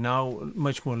that we're now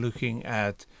much more looking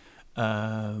at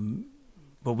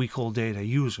what we call data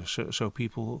users. So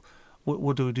people,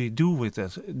 what do they do with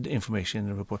that information in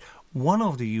the report? One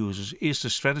of the users is the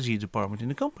strategy department in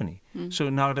the company. So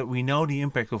now that we know the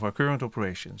impact of our current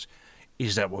operations,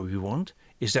 is that what we want?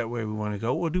 Is that where we want to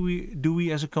go? Or do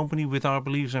we as a company with our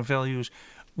beliefs and values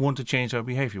want to change our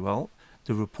behavior? Well,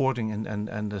 the reporting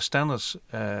and the standards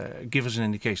give us an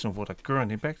indication of what our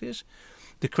current impact is.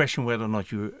 The question whether or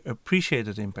not you appreciate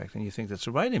that impact and you think that's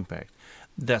the right impact,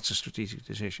 that's a strategic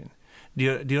decision.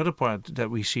 The other part that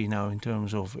we see now in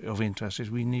terms of interest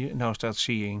is we now start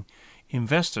seeing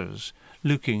investors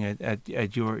looking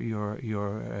at your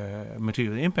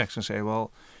material impacts and say,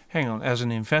 well, hang on, as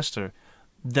an investor,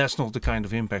 that's not the kind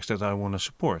of impacts that I want to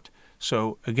support.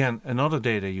 So again, another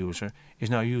data user is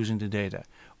now using the data.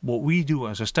 What we do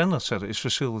as a standard setter is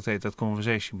facilitate that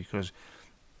conversation, because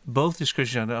both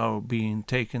discussions are now being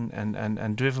taken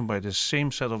and driven by the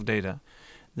same set of data,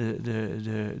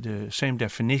 the same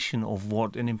definition of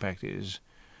what an impact is.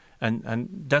 And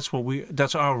that's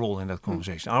our role in that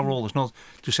conversation. Our role is not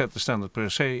to set the standard per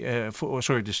se,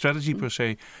 the strategy per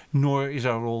se, nor is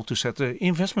our role to set the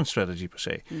investment strategy per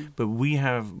se. But we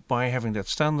have, by having that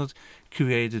standard,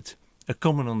 created a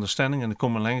common understanding and a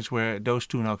common language where those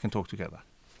two now can talk together.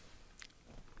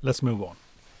 Let's move on.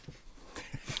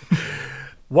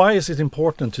 Why is it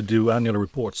important to do annual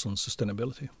reports on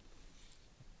sustainability?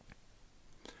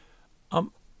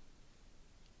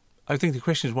 I think the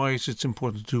question is, why is it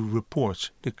important to do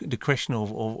reports? The question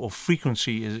of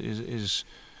frequency is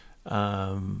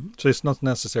so it's not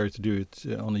necessary to do it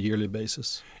on a yearly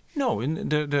basis? No,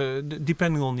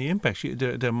 depending on the impact,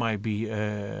 there might be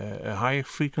a higher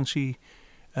frequency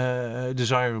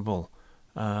desirable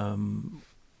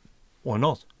or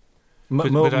not. More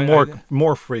frequently,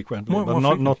 more but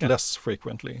frequent, not less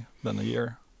frequently than a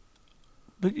year.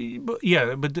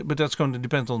 But that's going to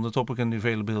depend on the topic and the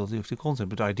availability of the content.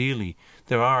 But ideally,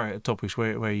 there are topics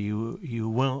where you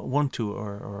will want to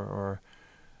or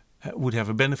would have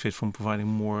a benefit from providing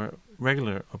more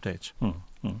regular updates.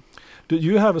 Do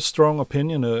you have a strong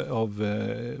opinion of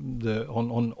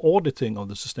on auditing of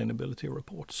the sustainability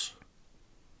reports?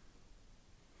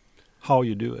 How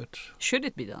you do it? Should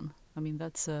it be done? I mean,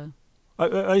 that's.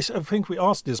 I think we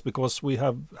asked this because we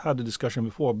have had a discussion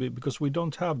before, because we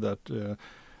don't have that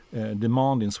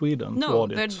demand in Sweden to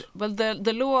audit.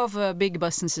 The law of big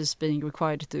businesses being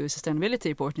required to do sustainability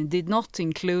reporting did not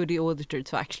include the auditor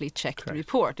to actually check the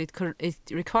report. It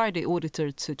required the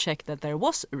auditor to check that there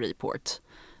was a report,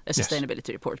 a sustainability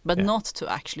report, but not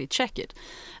to actually check it.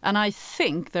 And I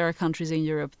think there are countries in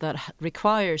Europe that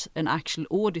requires an actual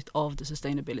audit of the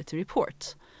sustainability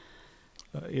report.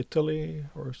 Italy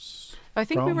or I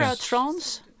think France? we were at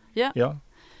France. Yeah.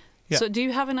 So do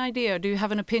you have an idea? Do you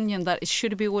have an opinion that it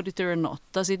should be audited or not?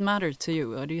 Does it matter to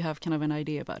you, or do you have kind of an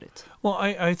idea about it? Well,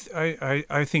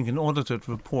 I think an audited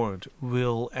report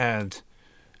will add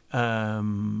a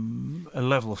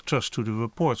level of trust to the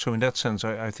report. So in that sense,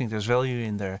 I think there's value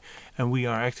in there. And we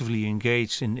are actively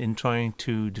engaged in trying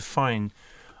to define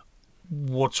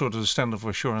what sort of the standard of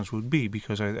assurance would be,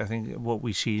 because I think what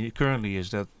we see currently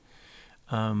is that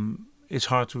it's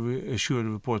hard to assure the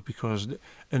report because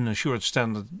an assured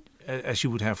standard, as you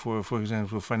would have for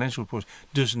example, financial reports,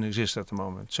 doesn't exist at the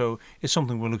moment. So it's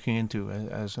something we're looking into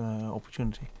as an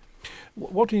opportunity.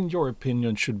 What, in your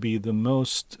opinion, should be the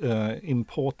most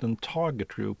important target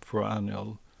group for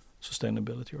annual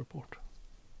sustainability report?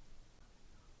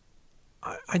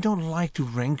 I don't like to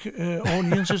rank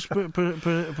audiences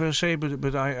per se,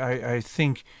 but I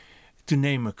think, to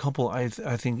name a couple, I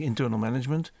think internal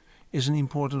management is an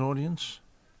important audience.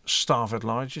 Staff at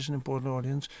large is an important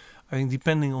audience. I think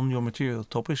depending on your material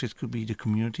topics, it could be the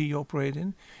community you operate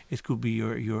in, it could be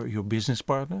your business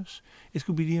partners, it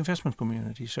could be the investment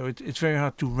community. So it's very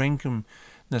hard to rank them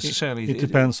necessarily. It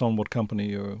depends on what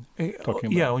company you're talking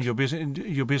about. Yeah, on your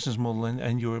business model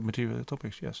and your material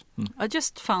topics, yes. I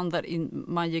just found that in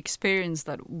my experience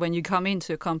that when you come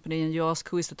into a company and you ask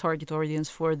who is the target audience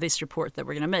for this report that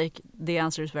we're going to make, the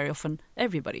answer is very often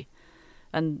everybody.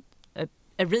 And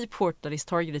a report that is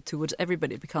targeted towards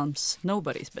everybody becomes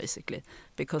nobody's, basically,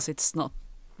 because it's not,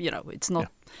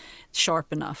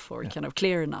 sharp enough or kind of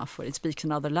clear enough, or it speaks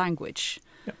another language.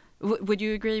 Yeah. Would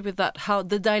you agree with that? How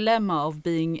the dilemma of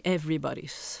being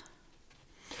everybody's?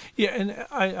 Yeah, and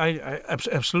I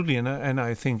absolutely, and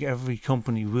I think every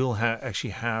company will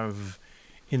actually have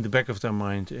in the back of their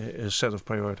mind a set of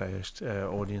prioritized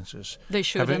audiences. They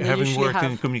should. Having worked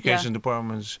in communication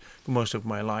departments for most of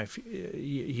my life,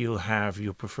 you'll have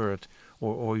your preferred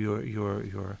or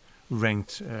your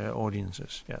ranked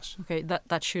audiences. Yes. Okay,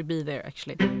 that should be there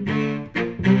actually.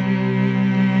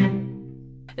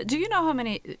 Do you know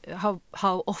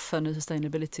how often a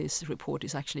sustainability report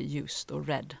is actually used or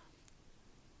read?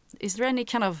 Is there any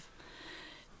kind of,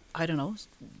 I don't know,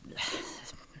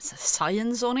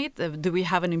 science on it? Do we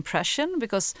have an impression?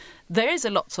 Because there is a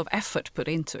lot of effort put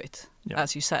into it,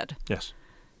 as you said. Yes.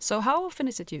 So how often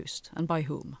is it used and by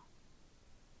whom?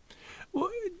 Well,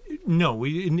 no,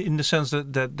 in the sense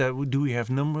that do we have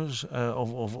numbers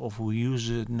of who use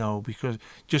it? No, because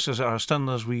just as our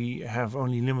standards, we have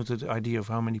only limited idea of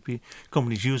how many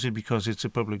companies use it because it's a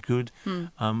public good.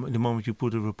 The moment you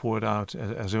put a report out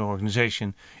as an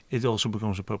organization, it also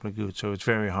becomes a public good. So it's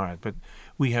very hard. But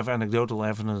we have anecdotal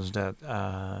evidence that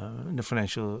the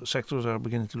financial sectors are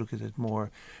beginning to look at it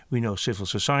more. We know civil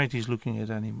society is looking at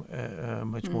it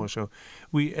much more. So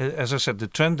we, as I said, the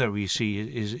trend that we see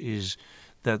is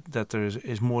that there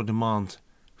is more demand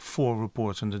for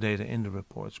reports and the data in the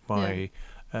reports by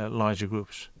larger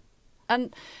groups.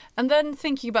 And then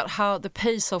thinking about how the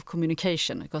pace of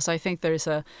communication, because I think there is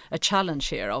a challenge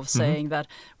here of saying that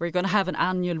we're going to have an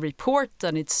annual report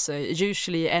and it's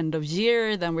usually end of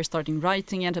year, then we're starting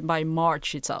writing it, and by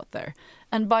March it's out there.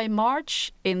 And by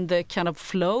March, in the kind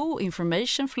of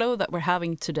information flow that we're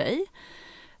having today,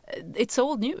 it's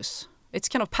old news. It's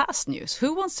kind of past news.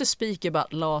 Who wants to speak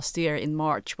about last year in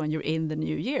March when you're in the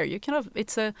new year? Is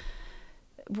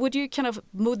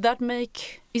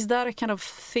that a kind of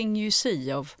thing you see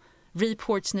of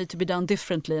reports need to be done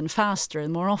differently and faster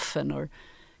and more often? Or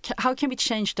how can we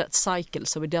change that cycle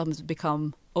so it doesn't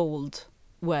become old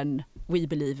when we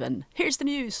believe in, here's the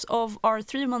news of our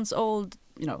 3 months old,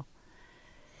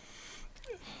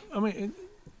 I mean,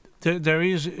 there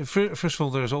is, first of all,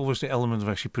 there's always the element of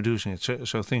actually producing it.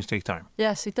 So things take time.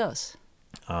 Yes, it does.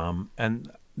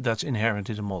 And that's inherent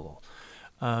in the model.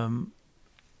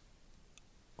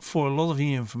 for a lot of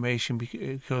the information,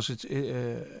 because it's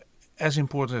as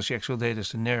important as the actual data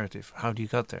is the narrative. How do you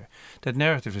get there? That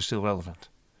narrative is still relevant.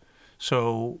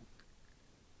 So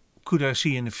could I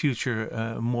see in the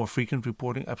future more frequent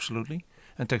reporting? Absolutely.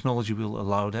 And technology will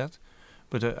allow that.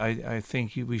 But I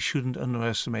think we shouldn't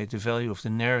underestimate the value of the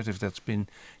narrative that's been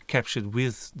captured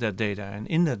with that data. And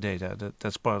in that data,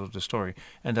 that's part of the story.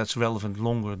 And that's relevant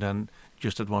longer than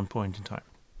just at one point in time.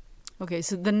 Okay,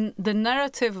 so the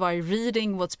narrative by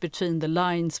reading what's between the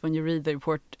lines when you read the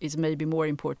report is maybe more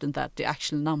important than the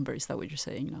actual number. Is that what you're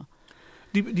saying now?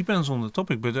 Depends on the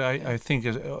topic, but I think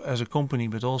as a company,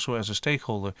 but also as a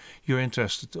stakeholder, you're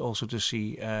interested also to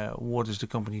see what is the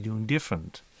company doing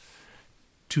different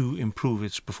to improve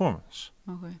its performance.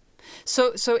 Okay.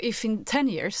 So if in 10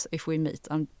 years, if we meet,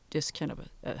 I'm just kind of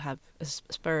have a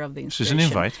spur of the inspiration. This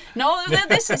is an invite. No,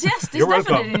 this is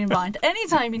definitely an invite.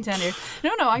 Anytime in 10 years.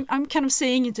 No, I'm kind of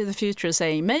seeing into the future,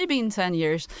 saying maybe in 10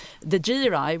 years, the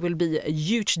GRI will be a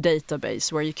huge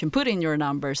database where you can put in your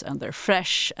numbers and they're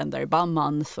fresh and they're 1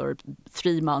 month or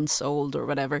 3 months old or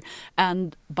whatever.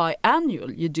 And by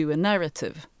annual, you do a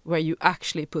narrative where you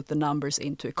actually put the numbers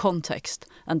into a context.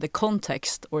 And the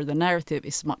context or the narrative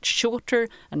is much shorter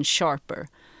and sharper.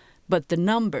 But the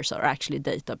numbers are actually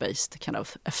data-based, kind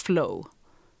of a flow.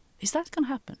 Is that going to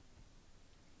happen?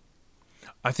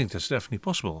 I think that's definitely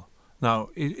possible. Now,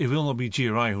 it will not be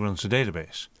GRI who runs the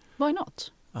database. Why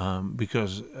not?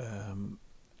 Because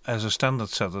as a standard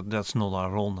setter, that's not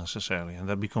our role necessarily. And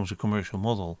that becomes a commercial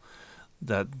model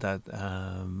that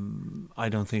I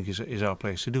don't think is our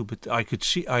place to do. But I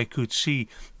could see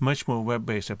much more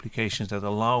web-based applications that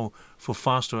allow for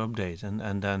faster update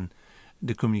and then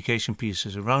the communication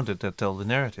pieces around it that tell the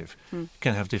narrative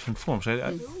can have different forms.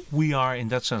 We are, in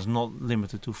that sense, not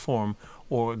limited to form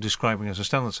or describing as a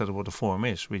standard setter what a form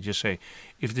is. We just say,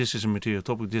 if this is a material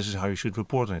topic, this is how you should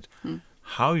report on it.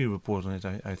 How you report on it,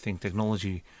 I think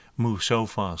technology moves so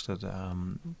fast that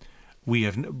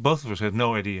both of us have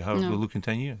no idea how it will look in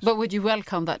 10 years. But would you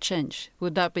welcome that change?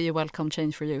 Would that be a welcome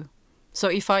change for you? So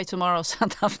if I tomorrow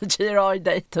set up the GRI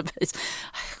database,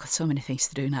 I've got so many things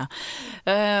to do now.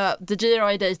 The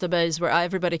GRI database where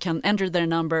everybody can enter their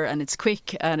number and it's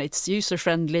quick and it's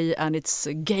user-friendly and it's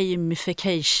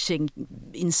gamification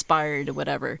inspired or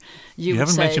whatever. You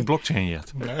haven't mentioned blockchain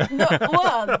yet. No,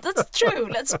 well, that's true.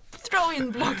 Let's throw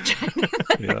in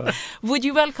blockchain. Would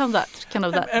you welcome that kind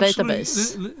of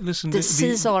database? Listen, the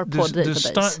CSRPOD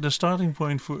database. The starting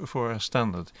point for our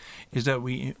standard is that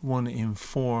we want to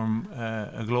inform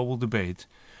a global debate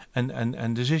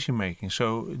and decision making.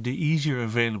 So the easier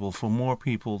available for more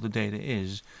people the data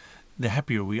is, the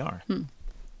happier we are.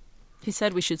 He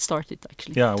said we should start it,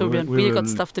 actually. Yeah, Torbjörn, we got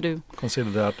stuff to do. Consider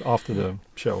that after the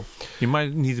show. You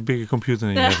might need a bigger computer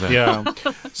than you have there. Yeah.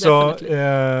 So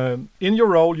in your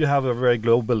role, you have a very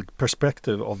global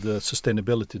perspective of the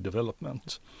sustainability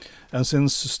development. And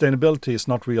since sustainability is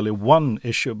not really one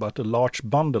issue, but a large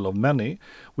bundle of many,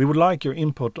 we would like your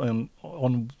input on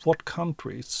what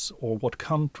countries or what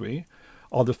country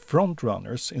are the front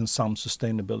runners in some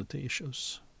sustainability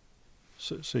issues.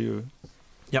 So you,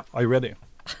 are you ready?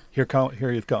 Here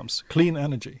it comes. Clean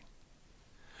energy.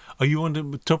 Are you on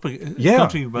the topic?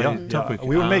 Country by topic.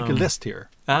 We will make a list here.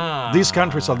 These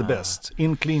countries are the best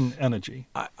in clean energy.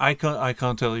 I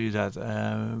can't tell you that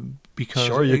because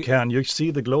sure you can. You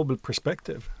see the global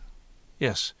perspective.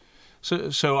 Yes.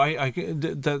 So I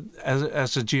that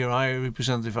as a GRI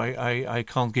representative, I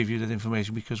can't give you that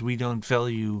information because we don't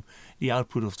value the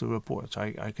output of the reports.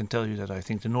 I can tell you that I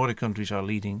think the Nordic countries are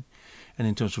leading, and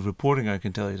in terms of reporting, I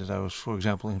can tell you that I was, for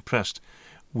example, impressed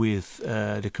with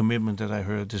the commitment that I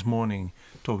heard this morning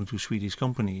talking to Swedish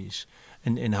companies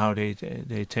and how they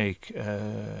take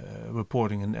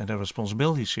reporting and their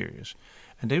responsibility serious.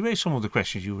 And they raised some of the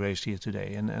questions you raised here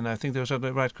today. And I think those are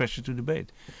the right questions to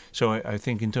debate. So I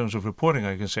think in terms of reporting,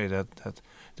 I can say that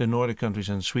the Nordic countries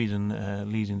and Sweden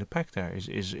leading the pack there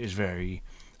is very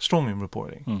strong in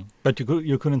reporting. But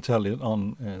you couldn't tell it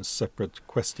on separate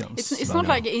questions. It's not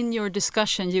like in your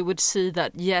discussion you would see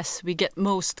that, yes, we get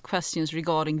most questions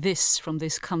regarding this from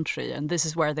this country and this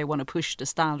is where they want to push the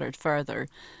standard further.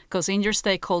 Because in your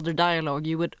stakeholder dialogue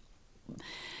you would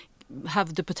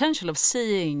have the potential of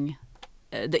seeing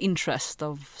the interest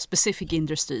of specific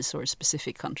industries or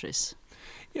specific countries.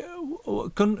 Yeah,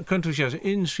 countries, yes.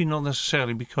 Industry, not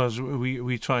necessarily, because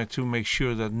we try to make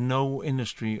sure that no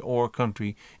industry or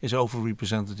country is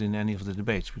overrepresented in any of the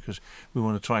debates, because we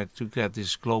want to try to get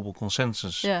this global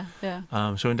consensus. Yeah.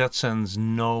 So in that sense,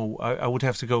 no, I would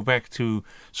have to go back to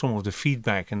some of the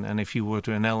feedback, and if you were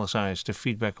to analyze the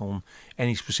feedback on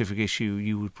any specific issue,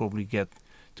 you would probably get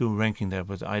to a ranking there,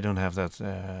 but I don't have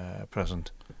that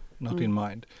present. not in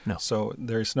mind. No. So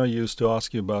there is no use to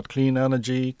ask you about clean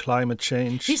energy, climate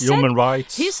change, human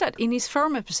rights. He said in his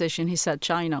former position, he said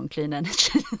China on clean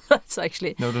energy. That's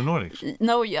actually... No, the Nordics.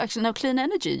 No, clean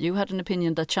energy. You had an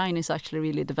opinion that China is actually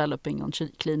really developing on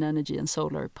clean energy and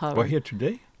solar power. We're here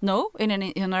today? No, in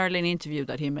an early interview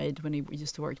that he made when he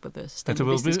used to work with the Business Council. At the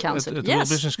World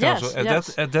Business Council.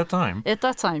 At that time. At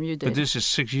that time, you did. But this is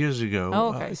 6 years ago.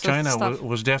 Oh, okay. So China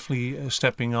was definitely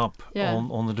stepping up Yeah.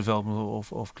 on the development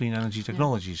of clean energy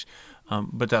technologies.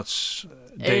 But that's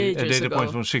a Ages data ago.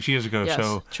 point from 6 years ago. Yes,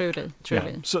 So truly.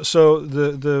 Yeah. So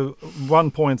the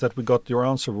one point that we got your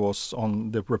answer was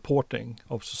on the reporting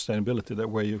of sustainability,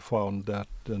 that where you found that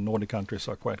the Nordic countries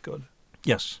are quite good.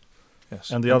 yes.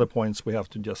 And the other points we have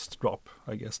to just drop,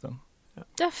 I guess, then.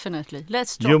 Definitely.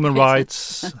 Let's drop Human the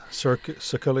rights,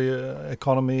 circular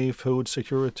economy, food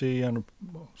security, and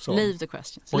so on. Leave the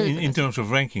questions. Well, Leave the in terms of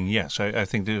ranking, yes, I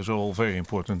think those are all very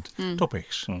important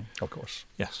topics. Of course.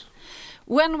 Yes.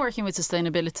 When working with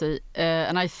sustainability,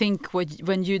 and I think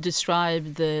when you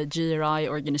describe the GRI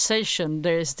organization,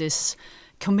 there is this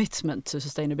commitment to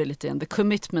sustainability and the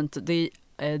commitment,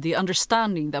 the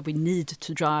understanding that we need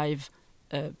to drive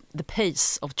the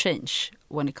pace of change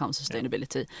when it comes to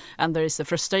sustainability. And there is a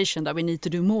frustration that we need to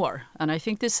do more. And I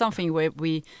think this is something where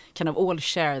we kind of all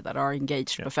share that are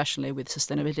engaged professionally with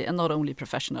sustainability, and not only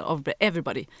professional, but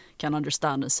everybody can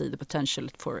understand and see the potential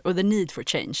for, or the need for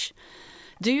change.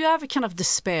 Do you have a kind of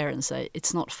despair and say,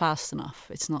 it's not fast enough,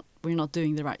 we're not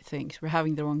doing the right things, we're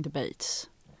having the wrong debates?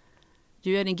 Do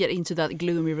you ever get into that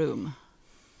gloomy room?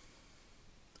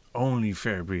 Only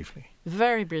very briefly.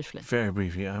 Very briefly. Very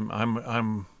briefly.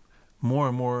 I'm more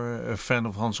and more a fan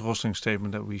of Hans Rosling's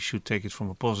statement that we should take it from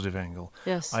a positive angle.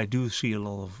 Yes. I do see a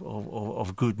lot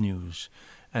of good news.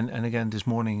 And again, this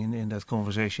morning in that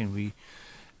conversation,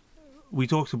 we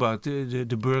talked about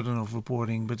the burden of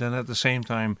reporting, but then at the same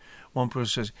time, one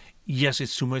person says, yes,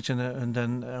 it's too much. And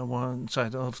then one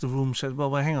side of the room said,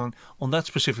 well, hang on that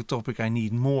specific topic, I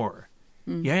need more.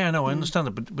 Yeah, no, I understand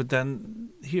it. But then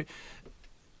here,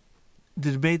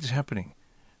 the debate is happening.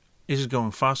 Is it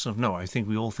going fast enough? No, I think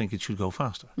we all think it should go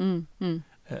faster.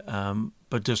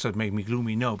 But does that make me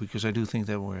gloomy? No, because I do think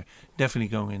that we're definitely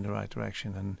going in the right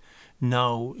direction. And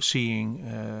now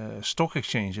seeing stock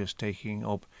exchanges taking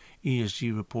up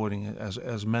ESG reporting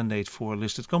as mandate for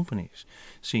listed companies,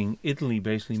 seeing Italy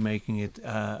basically making it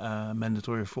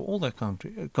mandatory for all their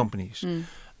companies,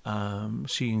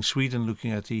 seeing Sweden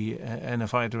looking at the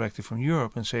NFI directive from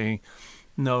Europe and saying,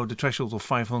 no, the threshold of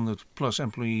 500 plus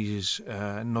employees is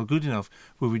not good enough.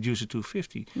 We'll reduce it to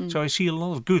 50. So I see a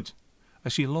lot of good. I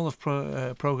see a lot of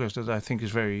progress that I think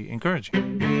is very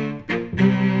encouraging.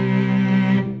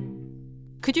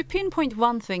 Could you pinpoint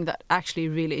one thing that actually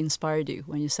really inspired you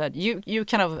when you said you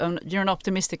kind of you're an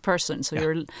optimistic person, so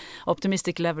your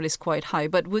optimistic level is quite high.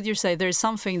 But would you say there is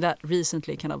something that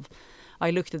recently kind of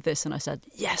I looked at this and I said,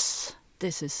 yes,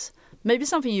 this is maybe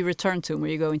something you return to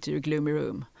when you go into your gloomy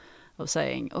room, of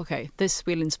saying, okay, this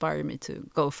will inspire me to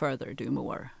go further, do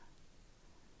more?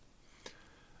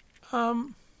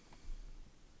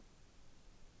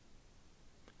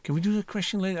 Can we do that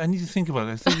question later? I need to think about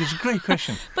it. I think it's a great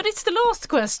question. But it's the last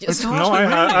question. So No,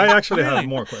 I actually have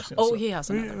more questions. Oh, so. he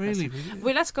has another question.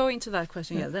 Well, let's go into that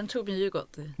question. Yeah. Then Torbjörn, you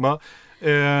got the... Well,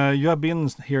 you have been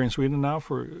here in Sweden now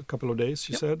for a couple of days,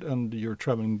 you said, and you're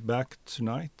traveling back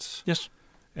tonight. Yes.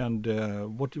 And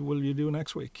what will you do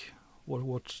next week?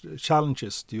 What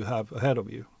challenges do you have ahead of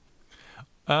you?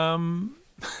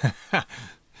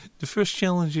 The first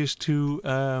challenge is to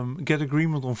get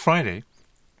agreement on Friday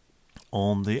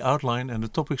on the outline and the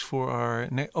topics for our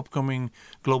upcoming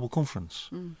global conference.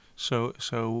 So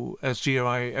as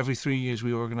GRI, every 3 years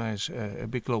we organize a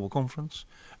big global conference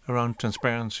around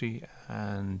transparency,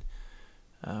 and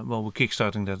we're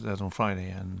kickstarting that on Friday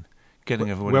and getting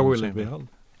everyone. Where will it be held?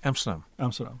 Amsterdam.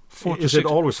 Is it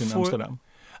always in Amsterdam?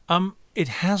 It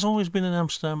has always been in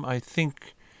Amsterdam. I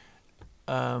think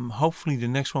hopefully the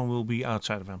next one will be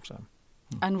outside of Amsterdam.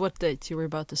 And what date? You were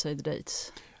about to say the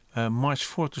dates. March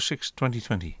 4 to 6,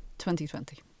 2020.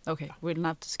 2020. Okay, we'll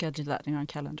have to schedule that in our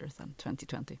calendar then,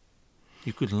 2020.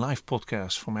 You could live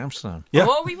podcast from Amsterdam. Yeah.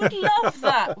 Oh, we would love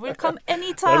that. We'll come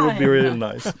anytime. That would be really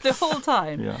nice. The whole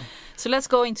time. Yeah. So let's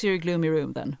go into your gloomy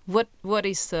room then. What would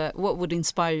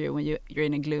inspire you when you're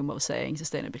in a gloom of saying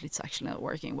sustainability is actually not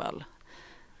working well?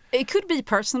 It could be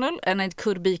personal, and it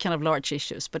could be kind of large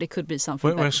issues, but it could be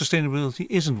something where sustainability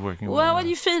isn't working well. Well, when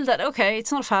you feel that, okay, it's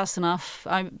not fast enough,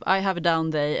 I have a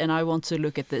down day and I want to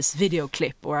look at this video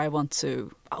clip, or I want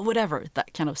to, whatever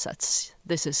that kind of sets.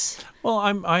 This is... Well,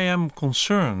 I am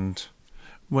concerned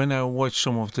when I watch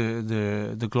some of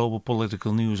the global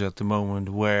political news at the moment,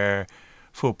 where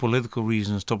for political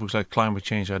reasons, topics like climate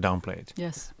change are downplayed.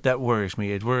 Yes. That worries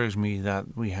me. It worries me that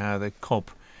we had a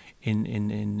COP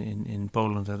in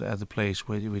Poland at a place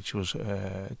which was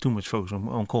too much focus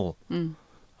on coal.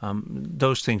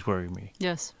 Those things worry me.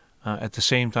 Yes. At the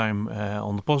same time,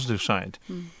 on the positive side,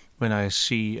 when I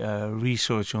see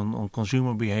research on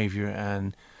consumer behavior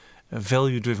and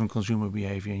value-driven consumer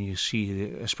behavior, and you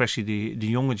see especially the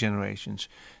younger generations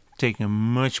taking a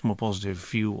much more positive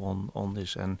view on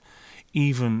this, and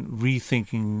even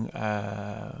rethinking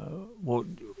what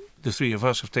the three of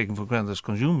us have taken for granted as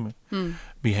consumer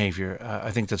behavior,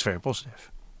 I think that's very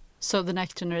positive. So the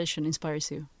next generation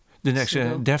inspires you? The next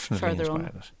definitely further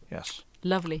inspired on. us, yes.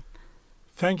 Lovely.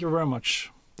 Thank you very much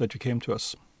that you came to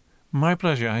us. My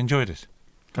pleasure. I enjoyed it.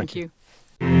 Thank you.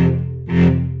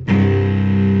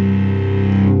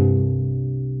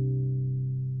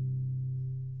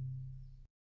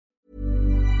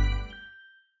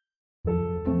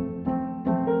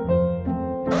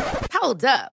 Hold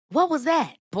up. What was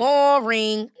that?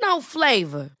 Boring. No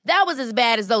flavor. That was as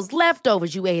bad as those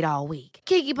leftovers you ate all week.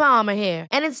 Keke Palmer here,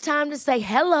 and it's time to say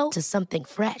hello to something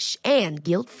fresh and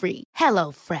guilt-free.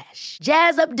 Hello Fresh.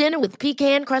 Jazz up dinner with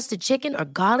pecan-crusted chicken or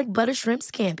garlic butter shrimp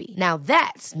scampi. Now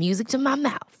that's music to my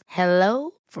mouth.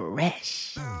 Hello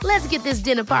Fresh. Let's get this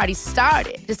dinner party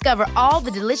started. Discover all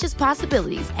the delicious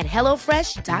possibilities at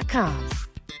hellofresh.com.